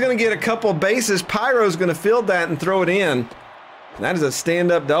 He's going to get a couple bases. Pyro's going to field that and throw it in. And that is a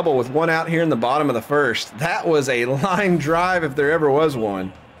stand-up double with one out here in the bottom of the first. That was a line drive if there ever was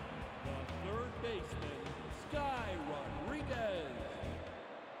one. The third baseman, Sky Rodriguez.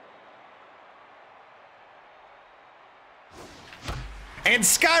 And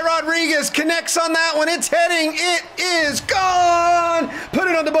Sky Rodriguez connects on that one. It's heading. It is gone. Put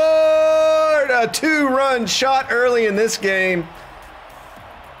it on the board. A 2-run shot early in this game.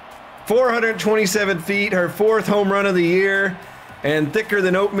 427 feet, her 4th home run of the year. And thicker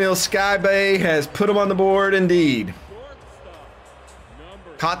than oatmeal Sky Bay has put him on the board indeed.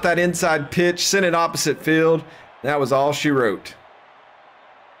 Caught that inside pitch, sent it opposite field. That was all she wrote.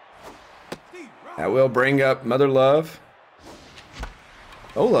 That will bring up Mother Love.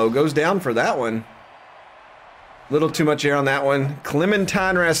 Olo goes down for that one. Little too much air on that one.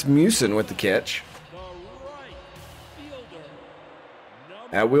 Clementine Rasmussen with the catch.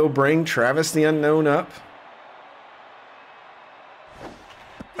 That will bring Travis the Unknown up.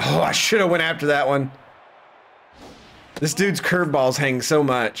 Oh, I should have went after that one. This dude's curveballs hang so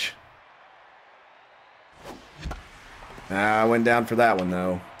much. I went down for that one,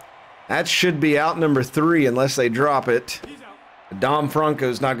 though. That should be out number 3 unless they drop it. Dom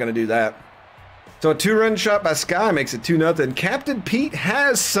Franco's not going to do that. So a 2-run shot by Sky makes it 2-0. Captain Pete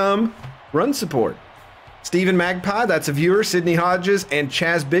has some run support. Stephen Magpie, that's a viewer. Sydney Hodges and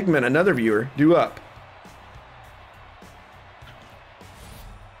Chaz Bigman, another viewer, due up.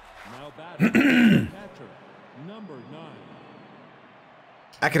 Now batting, catcher, number 9.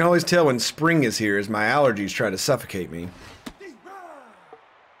 I can always tell when spring is here as my allergies try to suffocate me.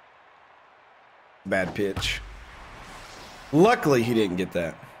 Bad pitch. Luckily, he didn't get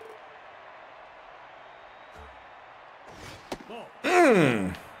that.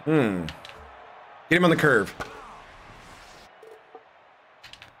 Get him on the curve.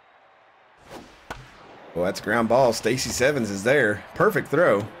 Well, that's a ground ball. Stacy Sevens is there. Perfect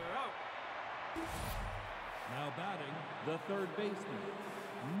throw. Now batting, the third baseman,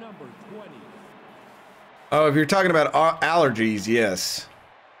 number 20. Oh, if you're talking about allergies, yes.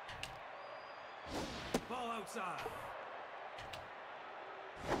 Ball outside.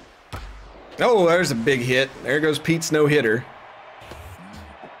 Oh, there's a big hit. There goes Pete's no-hitter.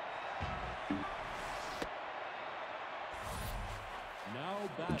 Now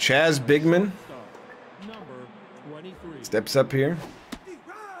batting, Chaz Bigman number 23. steps up here.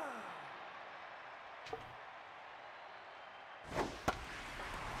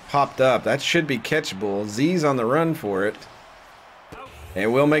 Popped up. That should be catchable. Z's on the run for it.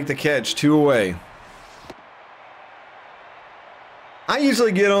 And we'll make the catch. 2 away. I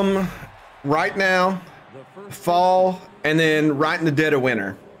usually get them right now, fall, and then right in the dead of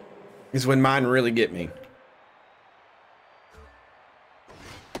winter is when mine really get me.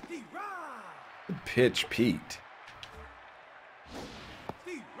 Good pitch, Pete.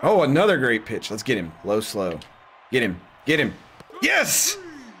 Oh, another great pitch. Let's get him. Low, slow. Get him. Get him. Yes!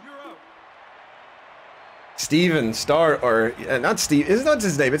 Steven Star, or not Steve, it's not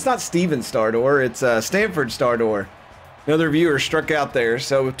his name. It's not Steven Stardor. It's Stanford Stardor. Another viewer struck out there.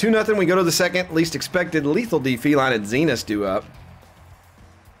 So 2-0. We go to the second. Least expected. Lethal D Feline and Zenus due up.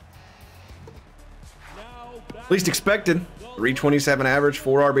 Least expected. 327 average,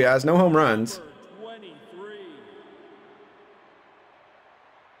 4 RBIs, no home runs. 23.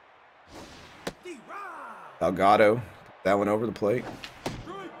 Delgado, that one over the plate.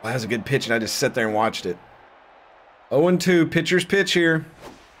 Well, that was a good pitch, and I just sat there and watched it. 0-2, pitcher's pitch here.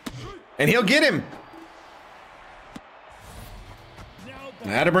 And he'll get him. I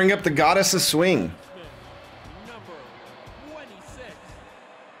had to bring up the goddess of swing. Number 26.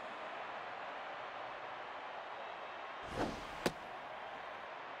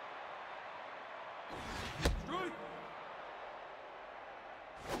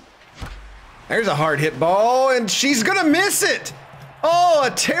 There's a hard hit ball, and she's gonna miss it. Oh,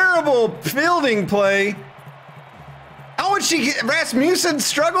 a terrible fielding play. How would she get? Rasmussen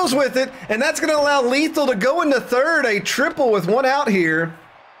struggles with it, and that's gonna allow Lethal to go into third, a triple with 1 out here.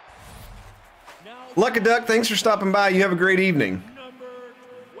 Lucky Duck, thanks for stopping by. You have a great evening. Number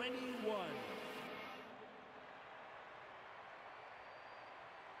 21.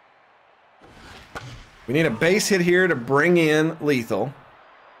 We need a base hit here to bring in Lethal.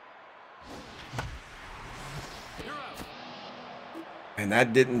 And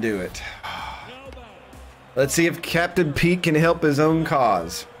that didn't do it. Let's see if Captain Pete can help his own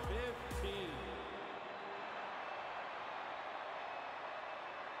cause.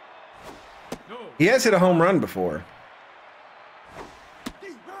 He has hit a home run before.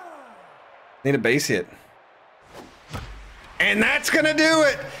 Need a base hit. And that's going to do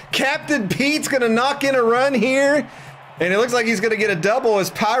it. Captain Pete's going to knock in a run here. And it looks like he's going to get a double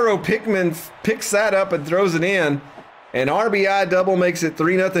as Pyro Pickman picks that up and throws it in. An RBI double makes it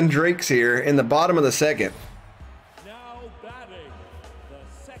 3-0 Drakes here in the bottom of the second. Now batting,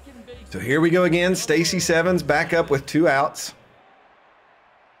 the second base. So here we go again. Stacey Sevens back up with 2 outs.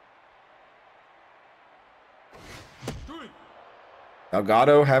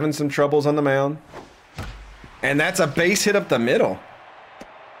 Delgado having some troubles on the mound. And that's a base hit up the middle.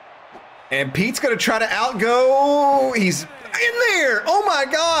 And Pete's going to try to outgo. He's in there. Oh, my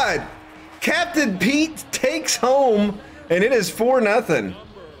God. Captain Pete takes home, and it is 4-0.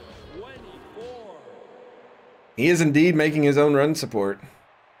 He is indeed making his own run support.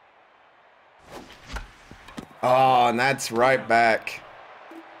 Oh, and that's right back.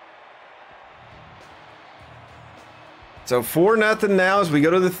 So 4-0 now as we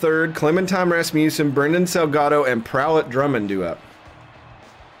go to the third. Clementine Rasmussen, Brendan Salgado, and Prowlett Drummond do up.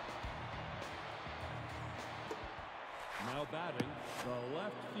 Now batting, the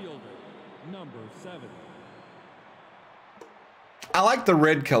left fielder, number 7. I like the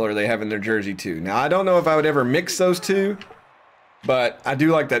red color they have in their jersey too. Now I don't know if I would ever mix those two, but I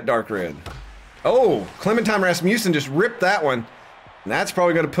do like that dark red. Oh, Clementine Rasmussen just ripped that one. And that's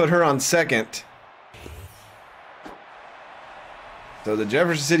probably going to put her on second. So the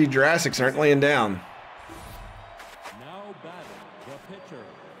Jefferson City Jurassics aren't laying down. Now batting, the pitcher,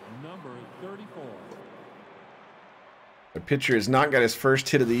 number 34. The pitcher has not got his first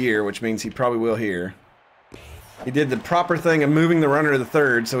hit of the year, which means he probably will here. He did the proper thing of moving the runner to the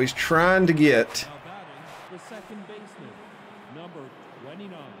third, so he's trying to get... Now batting, the second baseman, number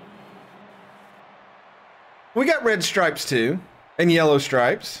 29. We got red stripes too, and yellow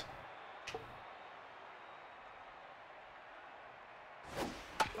stripes.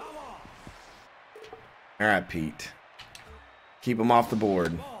 All right, Pete. Keep him off the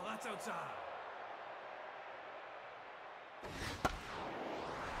board. Ball, that's outside.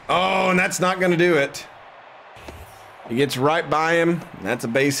 Oh, and that's not going to do it. He gets right by him. And that's a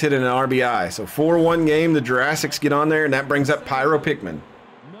base hit and an RBI. So 4-1 game. The Jurassics get on there, and that brings up Pyro Pickman.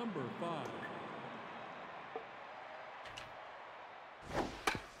 Number 5.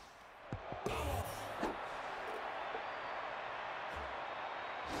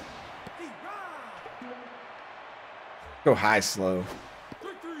 Go high, slow.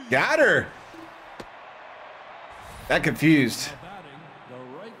 Got her. That confused. Now batting, the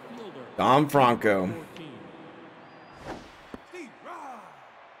right fielder, Dom Franco.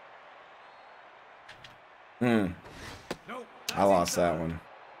 14. Nope, I lost that one.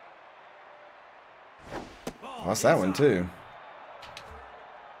 Lost that one too.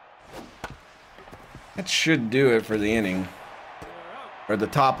 That should do it for the inning. Or the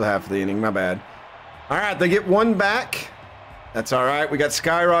top half of the inning, my bad. All right, they get one back. That's all right. We got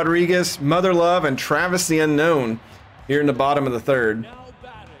Sky Rodriguez, Mother Love, and Travis the Unknown here in the bottom of the third. Now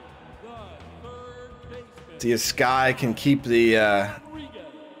batting, the third baseman, See if Sky can keep the Rodriguez.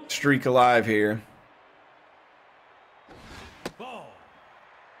 streak alive here. ball.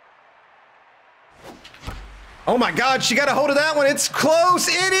 Oh my God, she got a hold of that one. It's close.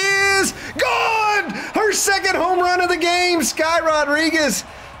 It is gone. Her second home run of the game. Sky Rodriguez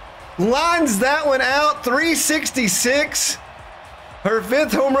lines that one out. 366. Her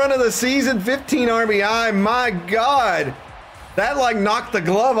 5th home run of the season. 15 RBI. My God. That like knocked the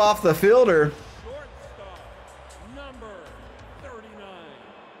glove off the fielder. Shortstop, number 39.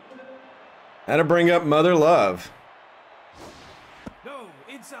 That'll bring up Mother Love. No,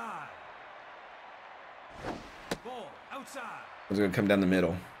 inside. Ball, outside. It's going to come down the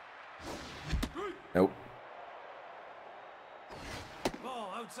middle. Nope. Ball,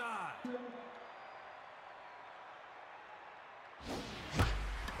 outside.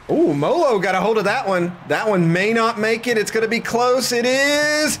 Ooh, Molo got a hold of that one. That one may not make it. It's going to be close. It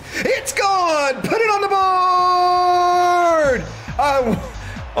is. It's gone. Put it on the board.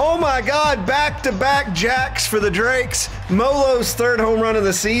 Oh my God. Back-to-back jacks for the Drakes. Molo's 3rd home run of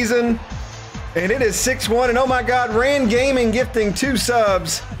the season. And it is 6-1. And oh my God, Rand Gaming gifting 2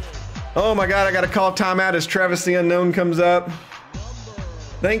 subs. Oh my God, I got to call timeout as Travis the Unknown comes up.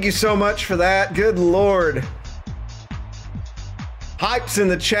 Thank you so much for that. Good Lord. Hypes in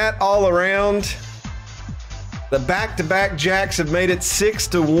the chat all around. The back-to-back jacks have made it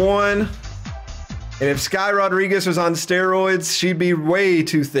 6-1. And if Sky Rodriguez was on steroids, she'd be way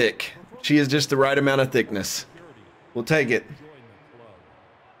too thick. She is just the right amount of thickness. We'll take it.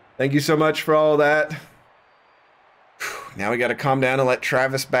 Thank you so much for all that. Now we got to calm down and let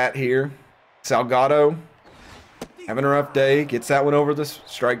Travis bat here. Salgado having a rough day. Gets that one over the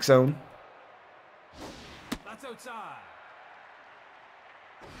strike zone. That's outside.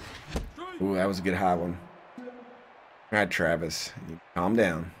 Ooh, that was a good high one. All right, Travis, you calm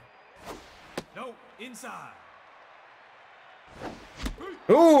down. No, inside.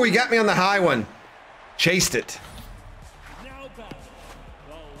 Ooh, he got me on the high one. Chased it. Now back,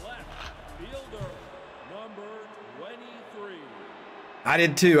 the left fielder, number 23. I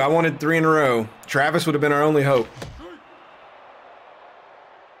did too. I wanted 3 in a row. Travis would have been our only hope.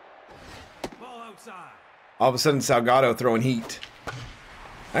 Ball outside. All of a sudden, Salgado throwing heat.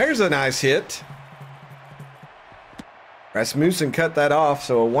 There's a nice hit. Rasmussen cut that off,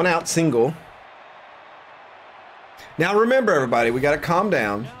 so a 1-out single. Now remember, everybody, we got to calm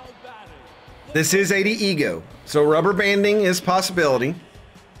down. This is 80 ego, so rubber banding is possibility.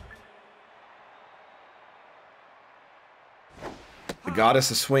 The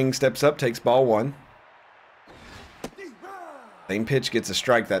goddess of swing steps up, takes ball 1. Same pitch gets a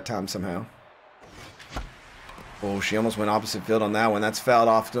strike that time somehow. Oh, she almost went opposite field on that one. That's fouled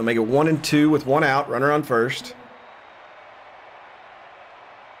off to make it 1-2 with 1 out. Runner on first.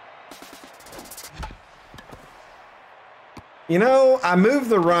 You know, I moved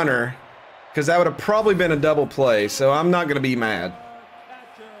the runner because that would have probably been a double play, so I'm not going to be mad.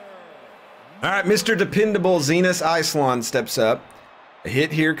 All right, Mr. Dependable Zenas Iceland steps up. A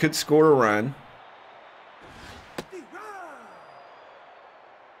hit here could score a run.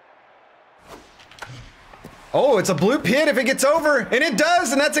 Oh, it's a bloop hit if it gets over, and it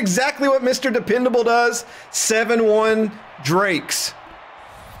does, and that's exactly what Mr. Dependable does. 7-1 Drakes.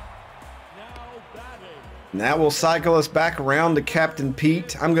 And that will cycle us back around to Captain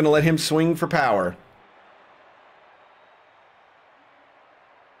Pete. I'm going to let him swing for power.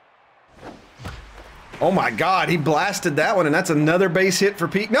 Oh my God, he blasted that one, and that's another base hit for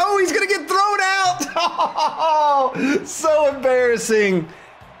Pete. No, he's going to get thrown out. Oh, so embarrassing.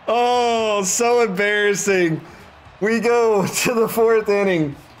 Oh, so embarrassing. We go to the 4th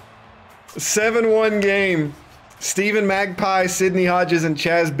inning. 7-1 game. Stephen Magpie, Sidney Hodges, and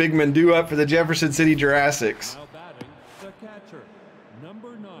Chaz Bigman due up for the Jefferson City Jurassics. Now batting, the catcher,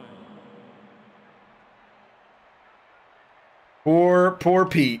 number 9. Poor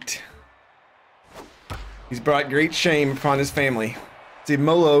Pete. He's brought great shame upon his family. See,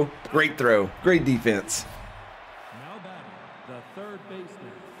 Molo, great throw, great defense. Now batting, the 3rd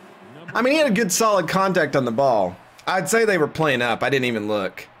baseman, number I mean, he had a good solid contact on the ball. I'd say they were playing up. I didn't even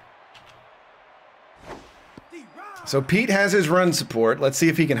look. So Pete has his run support. Let's see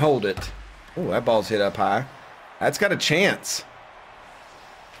if he can hold it. Oh, that ball's hit up high. That's got a chance.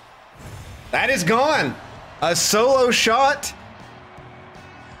 That is gone. A solo shot.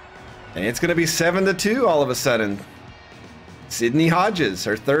 And it's going to be 7-2 all of a sudden. Sidney Hodges,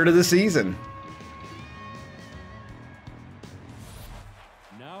 her 3rd of the season.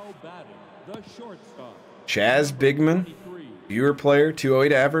 now batting, the shortstop, Chaz Bigman, 23. viewer player,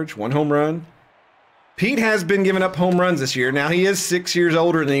 208 average, 1 home run. Pete has been giving up home runs this year. Now, he is 6 years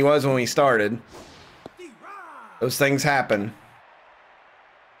older than he was when we started. Those things happen.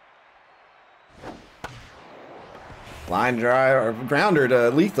 Line drive or grounder to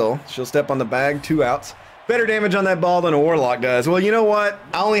Lethal. She'll step on the bag, 2 outs. Better damage on that ball than a Warlock does. Well, you know what?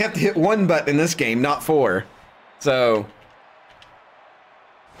 I only have to hit 1 button in this game, not 4. So...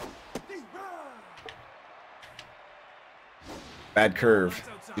 bad curve.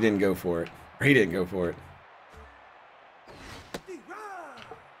 He didn't go for it. Or he didn't go for it.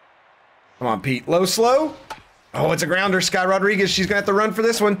 Come on, Pete. Low, slow. Oh, it's a grounder. Sky Rodriguez. She's going to have to run for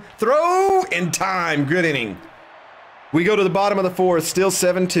this one. Throw in time. Good inning. We go to the bottom of the 4th. Still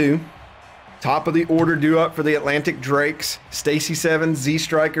 7-2. Top of the order due up for the Atlantic Drakes. Stacy 7, Z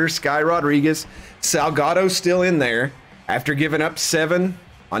Striker, Sky Rodriguez. Salgado still in there after giving up 7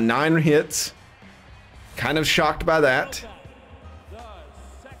 on 9 hits. Kind of shocked by that. The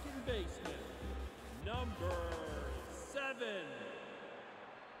 2nd baseman, number 7.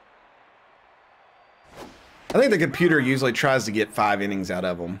 I think the computer usually tries to get 5 innings out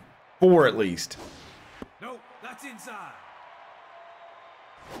of them. 4 at least. No, that's inside.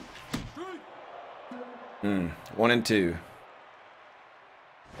 1 and 2.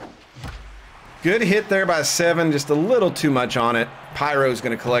 Good hit there by 7, just a little too much on it. Pyro's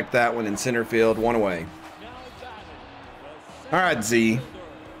going to collect that one in center field, 1 away. All right, Z.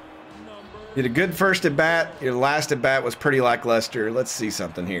 Did a good first at bat. Your last at bat was pretty lackluster. Let's see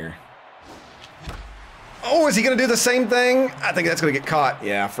something here. Oh, is he going to do the same thing? I think that's going to get caught.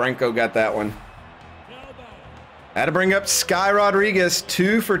 Yeah, Franco got that one. Had to bring up Sky Rodriguez,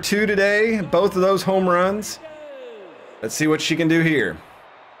 2 for 2 today. Both of those home runs. Let's see what she can do here.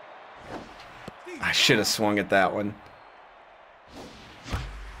 I should have swung at that one.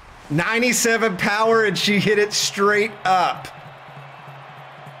 97 power, and she hit it straight up.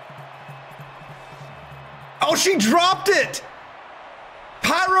 Oh, she dropped it.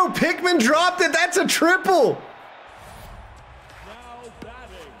 Pyro Pikmin dropped it. That's a triple. Now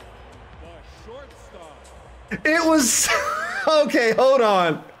batting, the shortstop. It was okay. Hold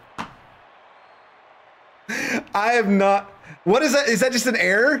on. I have not. What is that? Is that just an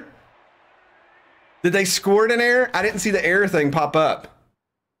error? Did they score it an error? I didn't see the error thing pop up.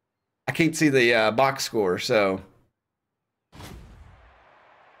 I can't see the box score, so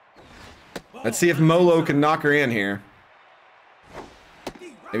let's see if Molo can knock her in here.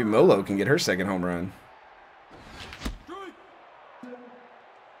 Maybe Molo can get her second home run.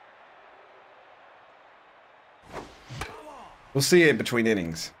 We'll see it between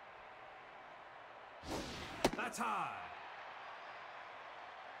innings. That's high.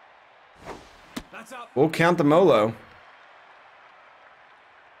 That's up. We'll count the Molo.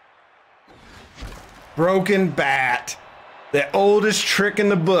 Broken bat. The oldest trick in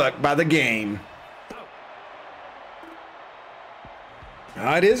the book by the game.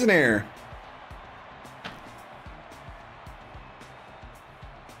 It is an error.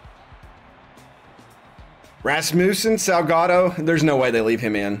 Rasmussen, Salgado, there's no way they leave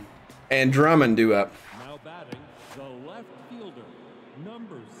him in. And Drummond due up. Now batting, the left fielder,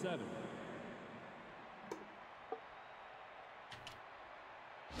 number 7.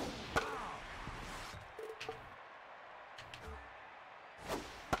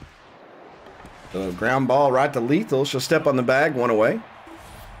 The ground ball right to Lethal. She'll step on the bag, one away.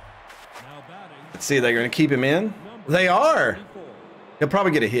 Now batting, Let's see, they're going to keep him in. They are. He'll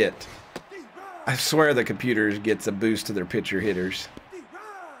probably get a hit. I swear the computer gets a boost to their pitcher hitters.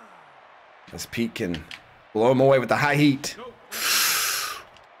 As Pete can blow him away with the high heat.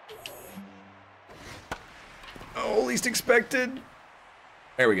 Oh, least expected.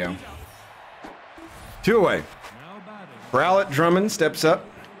 There we go. 2 away. now batting, Browlett Drummond steps up.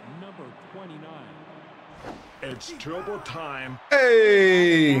 number 29. It's turbo time.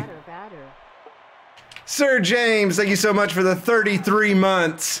 Hey! Batter. Sir James, thank you so much for the 33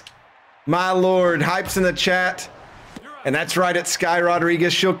 months. My lord, hypes in the chat. And that's right at Sky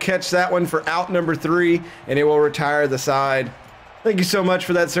Rodriguez. She'll catch that one for out number 3, and it will retire the side. Thank you so much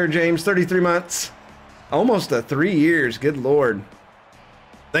for that, Sir James. 33 months. Almost 3 years. Good lord.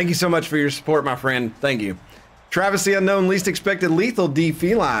 Thank you so much for your support, my friend. Thank you. Travis the Unknown, least expected lethal D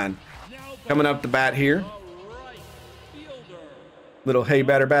feline. Coming up the bat here. The right fielder, Little hey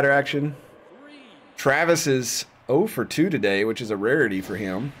batter action. Travis is 0 for 2 today, which is a rarity for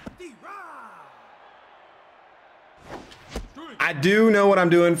him. I do know what I'm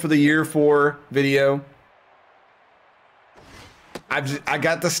doing for the year 4 video. I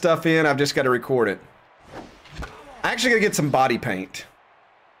got the stuff in. I've just got to record it. I actually got to get some body paint.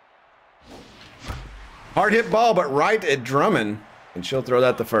 Hard hit ball, but right at Drummond. And she'll throw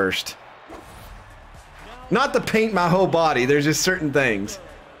that to first. Not to paint my whole body. There's just certain things.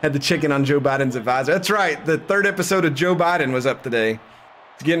 Had the chicken on Joe Biden's advisor. That's right. The 3rd episode of Joe Biden was up today.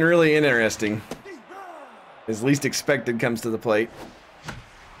 It's getting really interesting. His least expected comes to the plate.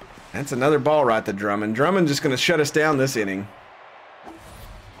 That's another ball right to Drummond. Drummond just going to shut us down this inning.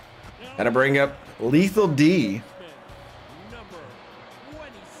 Got to bring up Lethal D. number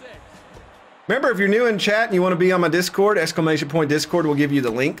 26. Remember, if you're new in chat and you want to be on my Discord, ! Discord will give you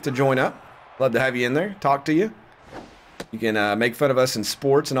the link to join up. Love to have you in there, talk to you. You can make fun of us in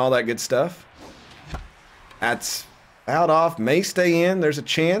sports and all that good stuff. That's out off, may stay in. There's a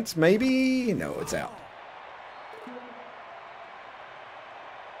chance, maybe. No, it's out.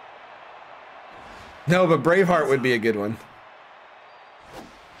 No, but Braveheart would be a good one.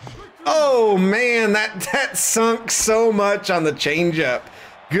 Oh man, that sunk so much on the changeup.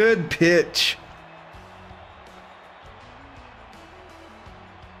 Good pitch.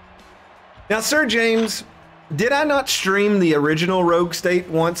 Now, Sir James, did I not stream the original Rogue State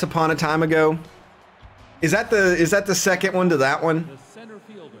once upon a time ago? Is that the second one to that one? The center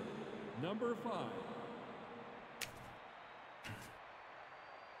fielder, number 5.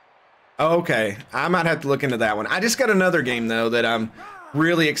 Okay, I might have to look into that one. I just got another game though that I'm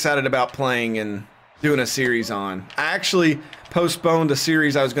really excited about playing and doing a series on. I actually postponed a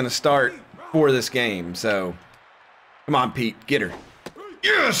series I was going to start for this game, so come on, Pete, get her.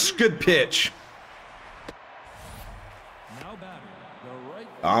 Yes, good pitch. Now batting, the right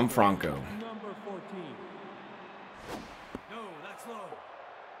Dom fielder, Franco. number 14. No, that's low.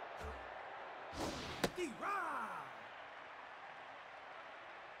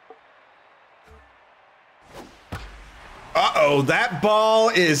 Uh-oh, that ball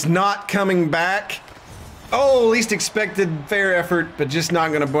is not coming back. Oh, least expected fair effort, but just not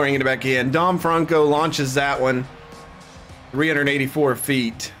going to bring it back in. Dom Franco launches that one. 384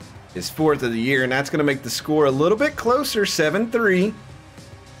 feet. His 4th of the year, and that's going to make the score a little bit closer, 7-3.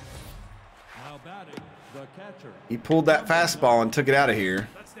 Now batting, the catcher. He pulled that fastball and took it out of here.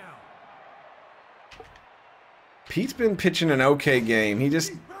 That's down. Pete's been pitching an okay game. He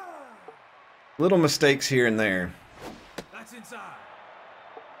just little mistakes here and there. That's inside.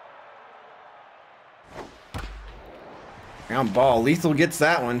 Ground ball. Lethal gets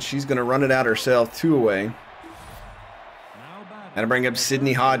that one. She's going to run it out herself, 2 away. Now batting. Got to bring up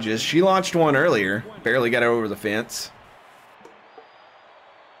Sydney Hodges. She launched one earlier. Barely got it over the fence.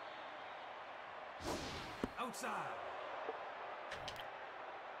 Outside.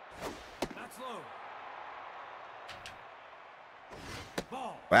 That's low.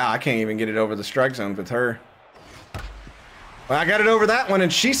 Ball. Wow, I can't even get it over the strike zone with her. Well, I got it over that one,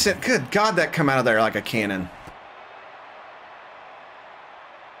 and she said, good God, that come out of there like a cannon.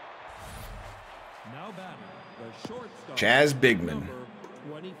 Now batting, the shortstop. Chaz Bigman. Number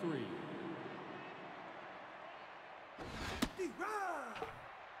 23.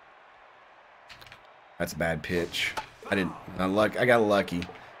 That's a bad pitch. I got lucky.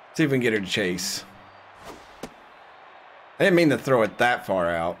 See if we can get her to chase. I didn't mean to throw it that far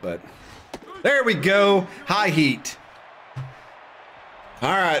out, but there we go. High heat. All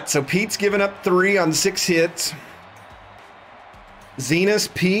right, so Pete's given up 3 on 6 hits.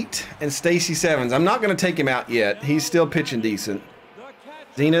 Zenas, Pete, and Stacy Sevens. I'm not going to take him out yet. He's still pitching decent.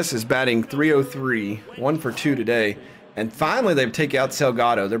 Zenas is batting .303, 1 for 2 today. And finally, they've taken out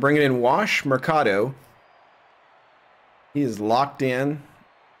Salgado. They're bringing in Wash Mercado. He is locked in.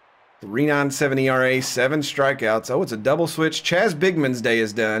 3.97 ERA, 7 strikeouts. Oh, it's a double switch. Chaz Bigman's day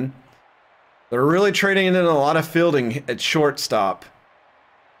is done. They're really trading in a lot of fielding at shortstop.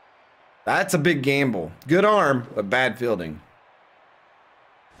 That's a big gamble. Good arm, but bad fielding.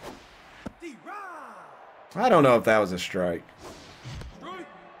 I don't know if that was a strike.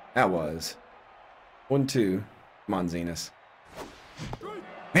 That was. 1-2. Come on, Zenas.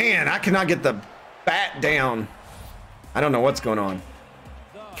 Man, I cannot get the bat down. I don't know what's going on.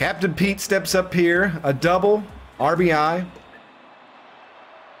 Captain Pete steps up here. A double. RBI.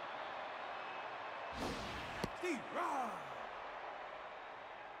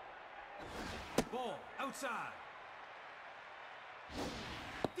 Ball. Outside.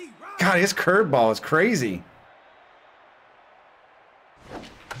 God, his curveball is crazy.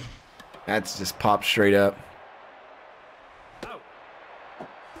 That's just popped straight up.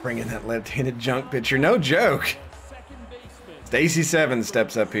 Bringing that left-handed junk pitcher. No joke. Second baseman. Stacy Sevens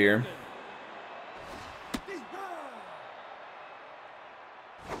steps up here.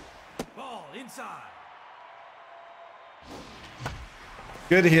 Ball. Inside.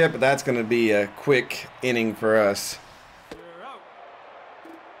 Good hit, but that's going to be a quick inning for us. You're out.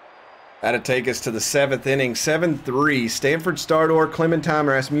 That'll take us to the 7th inning. 7-3. Stanford Stardor, Clementine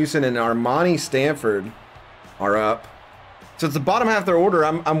Rasmussen, and Armani Stanford are up. So it's the bottom half of their order.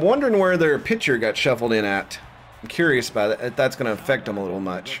 I'm wondering where their pitcher got shuffled in at. I'm curious about it, if that's going to affect them a little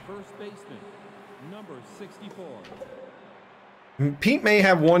much. The first baseman, number 64. Pete may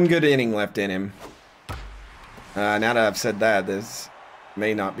have one good inning left in him. Now that I've said that, this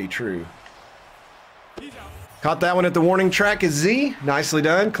may not be true. He's out. Caught that one at the warning track is Z. Nicely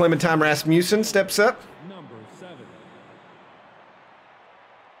done. Clementine Rasmussen steps up. Number 7.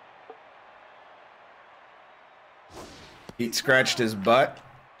 Pete scratched his butt,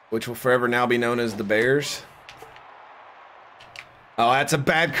 which will forever now be known as the Bears. Oh, that's a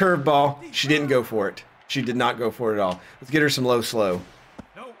bad curveball. She didn't go for it. She did not go for it at all. Let's get her some low slow.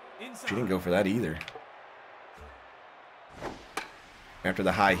 No. Inside. She didn't go for that either. After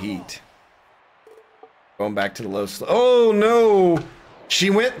the high heat. Going back to the low slow. Oh, no.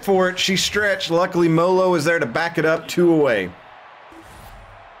 She went for it. She stretched. Luckily, Molo is there to back it up. 2 away. Now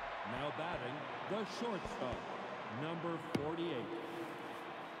batting, the shortstop, number 48.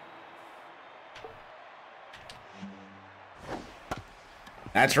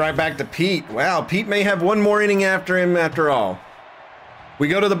 That's right back to Pete. Wow, Pete may have one more inning after him after all. We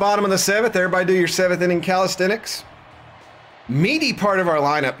go to the bottom of the 7th. Everybody do your 7th inning calisthenics. Meaty part of our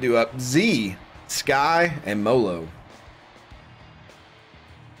lineup due up. Z, Sky, and Molo.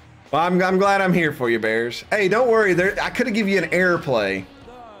 Well, I'm glad I'm here for you, Bears. Hey, don't worry. I could have given you an air play.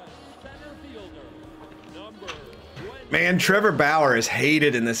 The center fielder, number 20. Man, Trevor Bauer is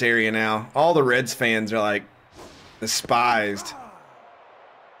hated in this area now. All the Reds fans are like despised.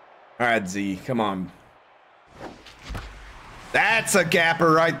 All right, Z, come on. That's a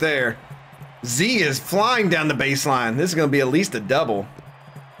gapper right there. Z is flying down the baseline. This is going to be at least a double.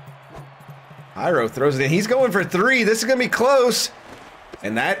 Hyro throws it in. He's going for 3. This is going to be close.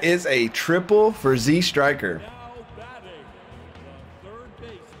 And that is a triple for Z Striker. Now batting, the third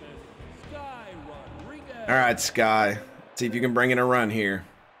baseman, All right, Sky. See if you can bring in a run here.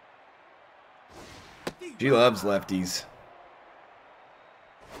 She loves lefties.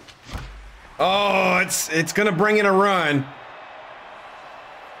 Oh, it's gonna bring in a run.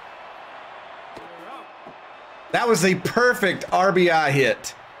 That was a perfect RBI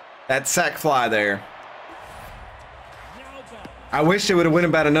hit. That sac fly there. I wish it would have went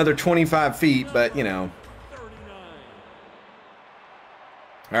about another 25 feet, but you know.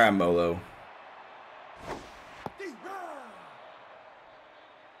 All right, Molo.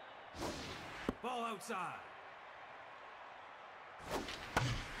 Ball outside.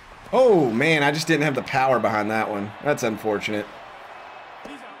 Oh man, I just didn't have the power behind that one. That's unfortunate.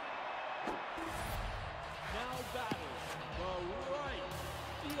 He's out.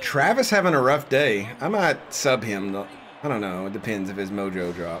 Travis having a rough day. I might sub him. I don't know. It depends if his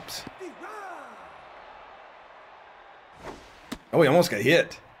mojo drops. Oh, he almost got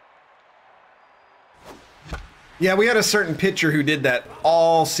hit. Yeah, we had a certain pitcher who did that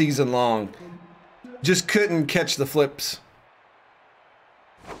all season long. Just couldn't catch the flips.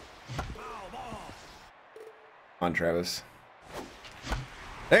 On Travis.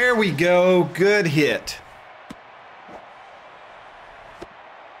 There we go. Good hit.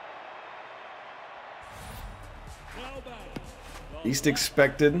 Least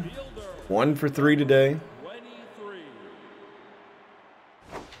expected. 1 for 3 today.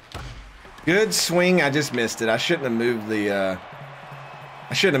 Good swing. I just missed it. I shouldn't have moved the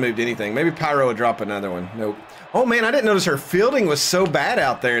I shouldn't have moved anything. Maybe Pyro would drop another one. Nope. Oh man, I didn't notice her fielding was so bad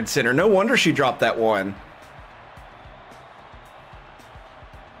out there in center. No wonder she dropped that one.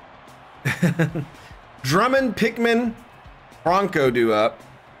 Drummond, Pickman, Bronco due up.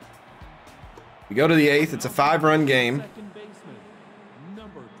 We go to the 8th. It's a 5-run game.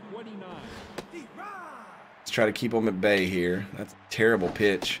 Let's try to keep them at bay here. That's a terrible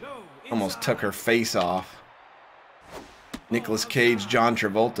pitch. Almost took her face off. Nicolas Cage, John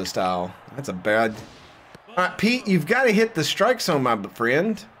Travolta style. That's a bad... All right, Pete, you've got to hit the strike zone, my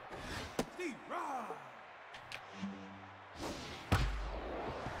friend.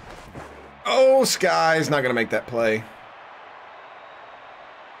 Oh, Sky's not going to make that play.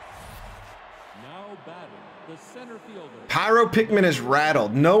 Now batting, the center fielder. Pyro Pickman is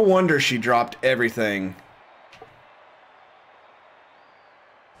rattled. No wonder she dropped everything.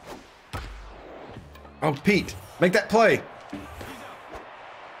 Oh, Pete, make that play.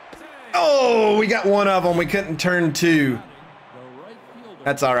 Oh, we got one of them. We couldn't turn 2.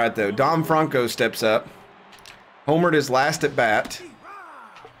 That's all right, though. Dom Franco steps up. Homered his last at bat.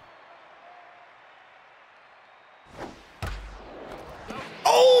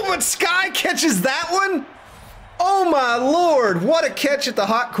 Oh, but Sky catches that one? Oh, my Lord. What a catch at the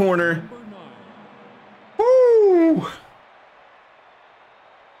hot corner. Woo!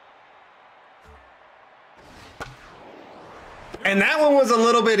 And that one was a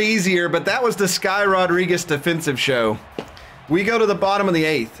little bit easier, but that was the Sky Rodriguez defensive show. We go to the bottom of the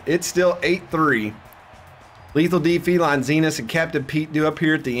 8th. It's still 8-3. Lethal D, Feline, Zenas, and Captain Pete do up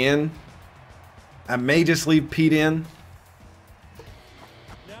here at the end. I may just leave Pete in.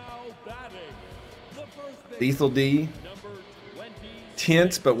 Lethal D.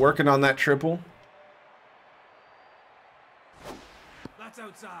 Tense, but working on that triple. That's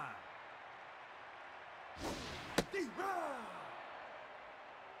outside.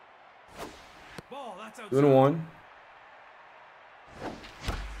 2-1.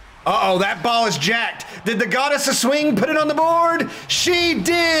 Uh-oh, that ball is jacked. Did the goddess of swing put it on the board? She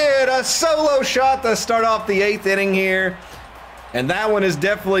did! A solo shot to start off the 8th inning here. And that one is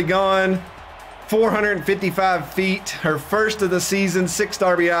definitely gone. 455 feet. Her first of the season, 6th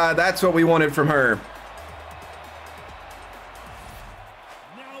RBI. That's what we wanted from her.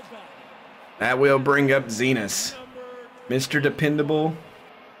 That will bring up Zenas. Mr. Dependable.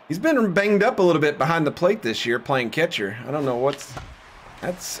 He's been banged up a little bit behind the plate this year playing catcher. I don't know what's...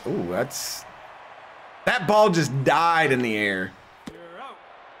 That ball just died in the air.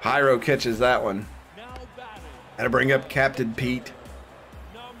 Pyro catches that one. Gotta bring up Captain Pete.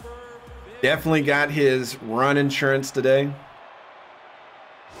 Definitely got his run insurance today.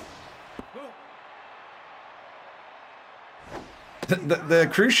 The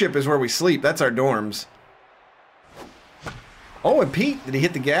cruise ship is where we sleep. That's our dorms. Oh, and Pete, did he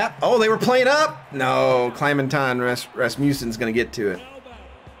hit the gap? Oh, they were playing up. No, Clementine Rasmussen's going to get to it.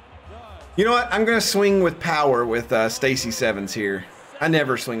 You know what? I'm going to swing with power with Stacy Sevens here. I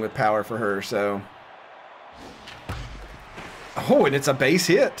never swing with power for her, so. Oh, and it's a base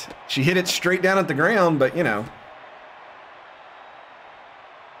hit. She hit it straight down at the ground, but you know.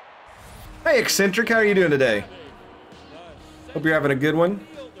 Hey, Eccentric, how are you doing today? Hope you're having a good one.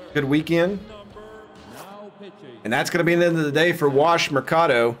 Good weekend. pitching. And that's going to be the end of the day for Wash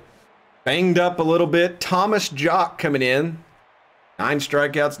Mercado. Banged up a little bit. Thomas Jock coming in. 9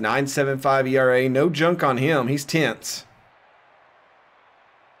 strikeouts, 9.75 ERA. No junk on him. He's tense.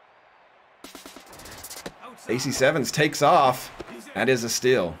 AC Sevens takes off. That is a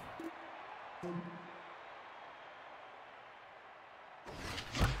steal.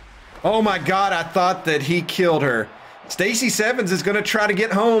 Oh my God, I thought that he killed her. Stacy Sevens is going to try to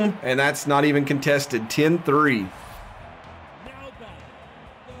get home, and that's not even contested. 10-3.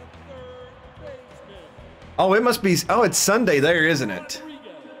 Oh, it must be. Oh, it's Sunday there, isn't it?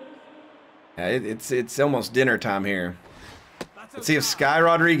 Yeah, it's almost dinner time here. Let's see if Sky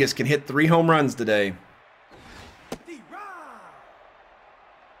Rodriguez can hit 3 home runs today.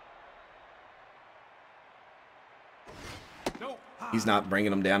 He's not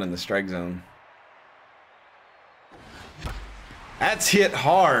bringing them down in the strike zone. That's hit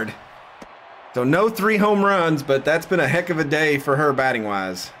hard. So no 3 home runs, but that's been a heck of a day for her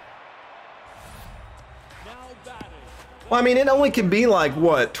batting-wise. Well, I mean, it only can be like,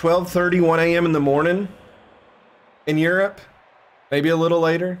 what, 12:30, 1 a.m. in the morning in Europe? Maybe a little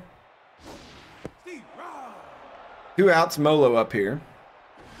later. 2 outs, Molo up here.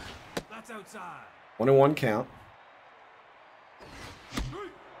 1-1 count.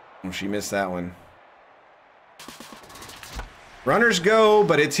 Oh, she missed that one. Runners go,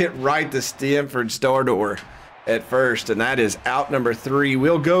 but it's hit right to Stanford Stardor at first, and that is out number 3.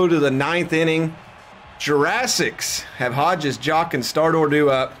 We'll go to the 9th inning. Jurassics have Hodges, Jock, and Stardor due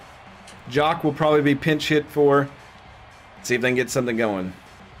up. Jock will probably be pinch hit for. See if they can get something going.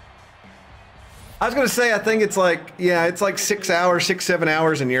 I was going to say, I think it's like, yeah, it's like 6 hours, 6-7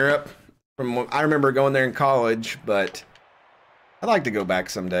 hours in Europe. From what I remember going there in college, but I'd like to go back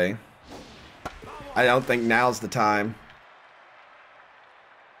someday. I don't think now's the time.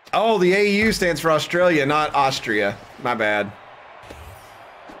 Oh, the AU stands for Australia, not Austria. My bad.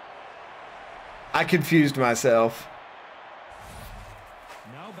 I confused myself.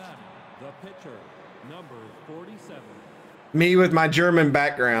 Now batting, the pitcher, number 47. Me with my German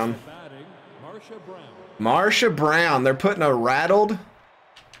background. Batting, Marsha Brown. Marsha Brown. They're putting a rattled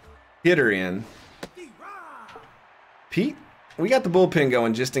hitter in. Pete, we got the bullpen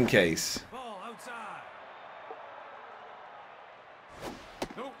going just in case. Ball outside.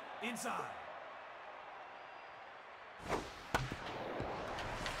 Nope, inside.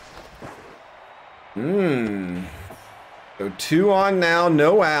 So 2 on now,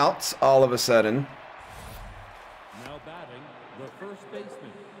 no outs all of a sudden. Now batting, the first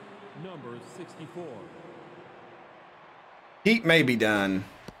baseman, number 64. Pete may be done.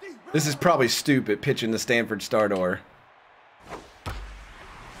 This is probably stupid, pitching the Stanford Stardor.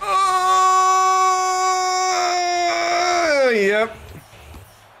 Oh, yep.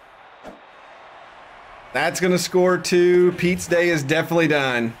 That's going to score 2. Pete's day is definitely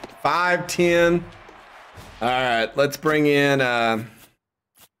done. 5-10. All right, let's bring in,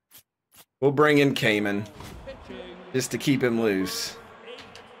 we'll bring in Cayman just to keep him loose.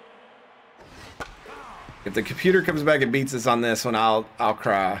 If the computer comes back and beats us on this one, I'll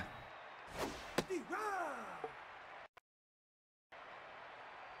cry.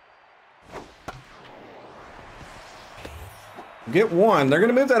 Get 1. They're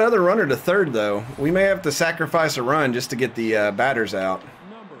going to move that other runner to third, though. We may have to sacrifice a run just to get the batters out.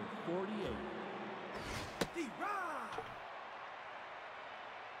 Number 48.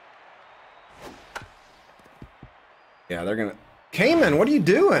 Yeah, they're going to... Cayman, what are you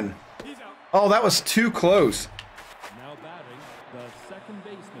doing? Oh, that was too close. Now batting, the second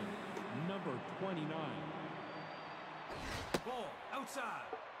baseman, number 29. Ball outside.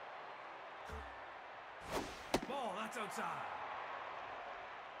 Ball, that's outside.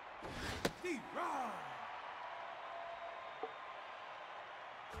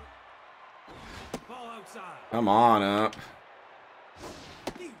 Ball outside. Come on up.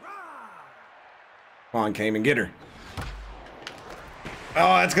 Come on, Cayman, get her.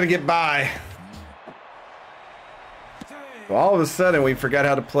 Oh, that's going to get by. So all of a sudden, we forgot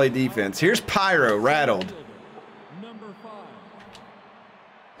how to play defense. Here's Pyro, rattled. Number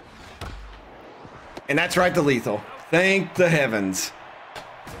 5. And that's right to lethal. Thank the heavens.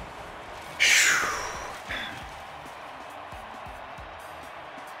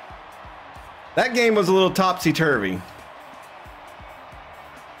 That game was a little topsy-turvy.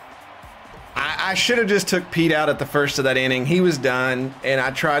 I should have just took Pete out at the first of that inning. He was done, and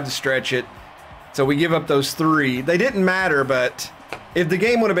I tried to stretch it. So we give up those 3. They didn't matter, but if the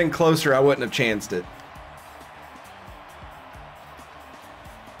game would have been closer, I wouldn't have chanced it.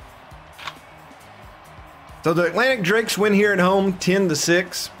 So the Atlantic Drakes win here at home,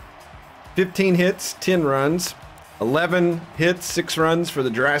 10-6. 15 hits, 10 runs. 11 hits, 6 runs for the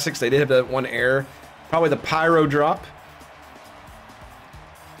Jurassics. They did have that one error. Probably the Pyro drop.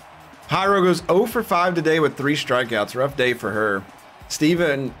 Pyro goes 0 for 5 today with 3 strikeouts. Rough day for her.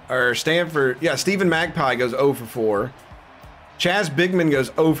 Steven Magpie goes 0 for 4. Chaz Bigman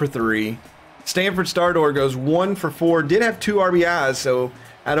goes 0 for 3. Stanford Stardor goes 1 for 4. Did have 2 RBIs, so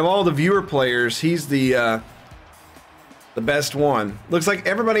out of all the viewer players, he's the best one. Looks like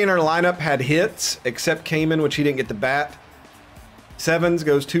everybody in our lineup had hits except Cayman, which he didn't get to bat. Sevens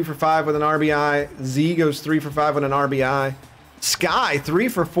goes 2 for 5 with an RBI. Z goes 3 for 5 with an RBI. Sky 3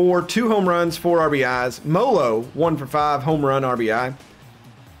 for 4, 2 home runs, 4 RBIs. Molo 1 for 5, home run, RBI.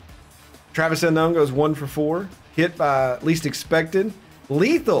 Travis Unknown goes 1 for 4, hit by least expected.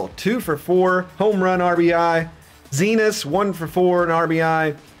 Lethal 2 for 4, home run, RBI. Zenas 1 for 4, an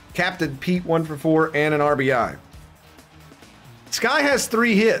RBI. Captain Pete 1 for 4 and an RBI. Sky has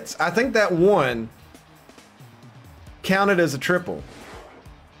 3 hits. I think that one counted as a triple.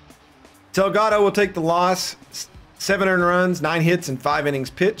 Delgado will take the loss. 7 earned runs, 9 hits, and 5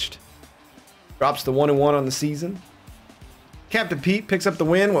 innings pitched. Drops to 1-1 on the season. Captain Pete picks up the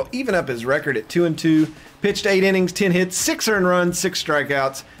win. Will even up his record at 2-2. Pitched 8 innings, 10 hits, 6 earned runs, 6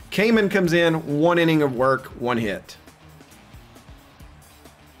 strikeouts. Cayman comes in, 1 inning of work, 1 hit.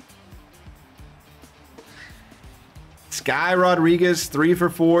 Sky Rodriguez, 3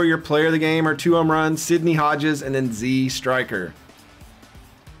 for 4. Your player of the game are 2 home runs. Sidney Hodges, and then Z Striker.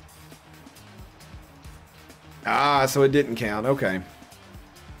 Ah, so it didn't count. Okay.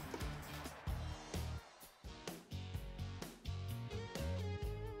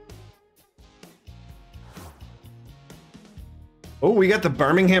 Oh, we got the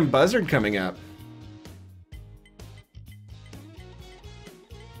Birmingham Buzzard coming up.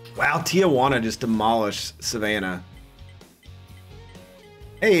 Wow, Tijuana just demolished Savannah.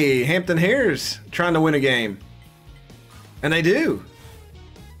 Hey, Hampton Hares trying to win a game. And they do.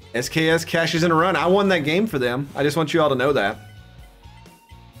 SKS cashes in a run. I won that game for them. I just want you all to know that.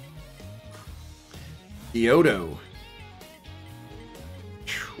 Diodo.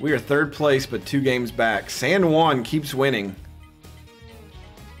 We are 3rd place, but 2 games back. San Juan keeps winning.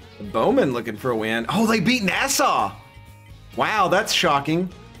 Bowman looking for a win. Oh, they beat Nassau. Wow, that's shocking.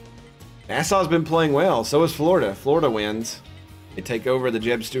 Nassau's been playing well. So is Florida. Florida wins. They take over the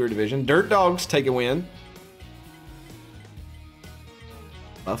Jeb Stewart division. Dirt Dogs take a win.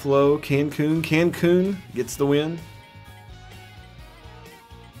 Buffalo, Cancun. Cancun gets the win.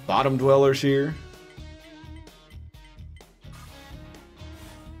 Bottom Dwellers here.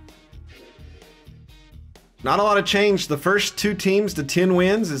 Not a lot of change. The first 2 teams to 10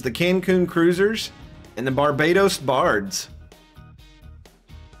 wins is the Cancun Cruisers and the Barbados Bards.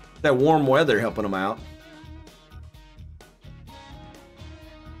 That warm weather helping them out.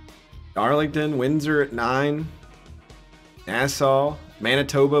 Darlington, Windsor at 9. Nassau,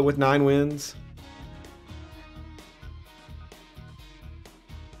 Manitoba with 9 wins.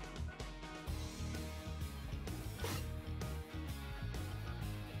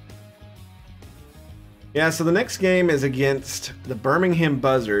 Yeah, so the next game is against the Birmingham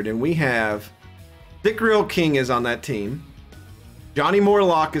Buzzard, and we have Thick Real King is on that team. Johnny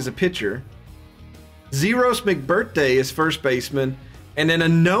Morlock is a pitcher. Zeros McBirthday is first baseman. And then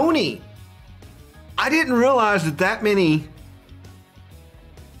Anoni. I didn't realize that many.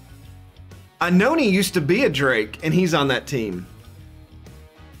 Anoni used to be a Drake, and he's on that team.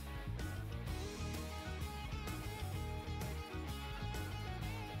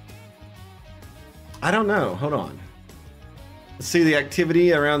 I don't know. Hold on. Let's see the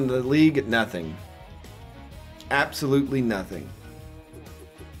activity around the league. Nothing. Absolutely nothing.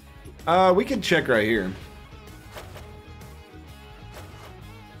 We can check right here.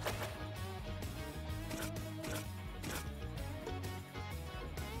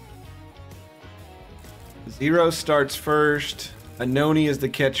 Zero starts first. Anoni is the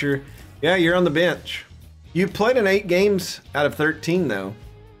catcher. Yeah, you're on the bench. You played in 8 games out of 13, though.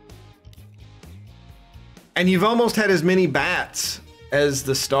 And you've almost had as many bats as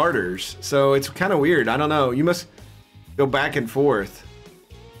the starters. So it's kind of weird. I don't know. You must go back and forth.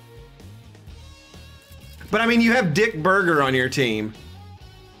 But I mean, you have Dick Berger on your team.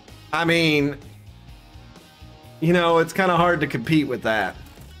 I mean, you know, it's kind of hard to compete with that.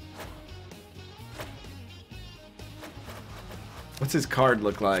 What's his card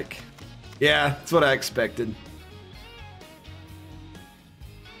look like? Yeah, that's what I expected.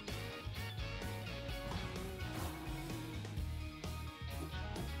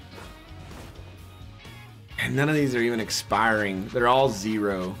 And none of these are even expiring. They're all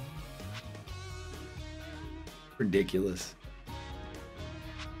 0. Ridiculous.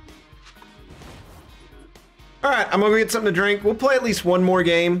 All right, I'm gonna go get something to drink. We'll play at least one more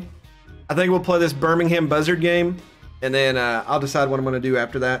game. I think we'll play this Birmingham Buzzard game, and then I'll decide what I'm gonna do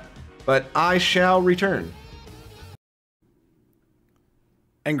after that. But I shall return.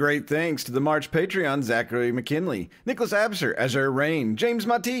 And great thanks to the March Patreon, Zachary McKinley, Nicholas Abser, Azure Rain, James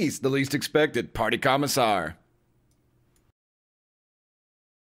Matisse, the least expected Party Commissar.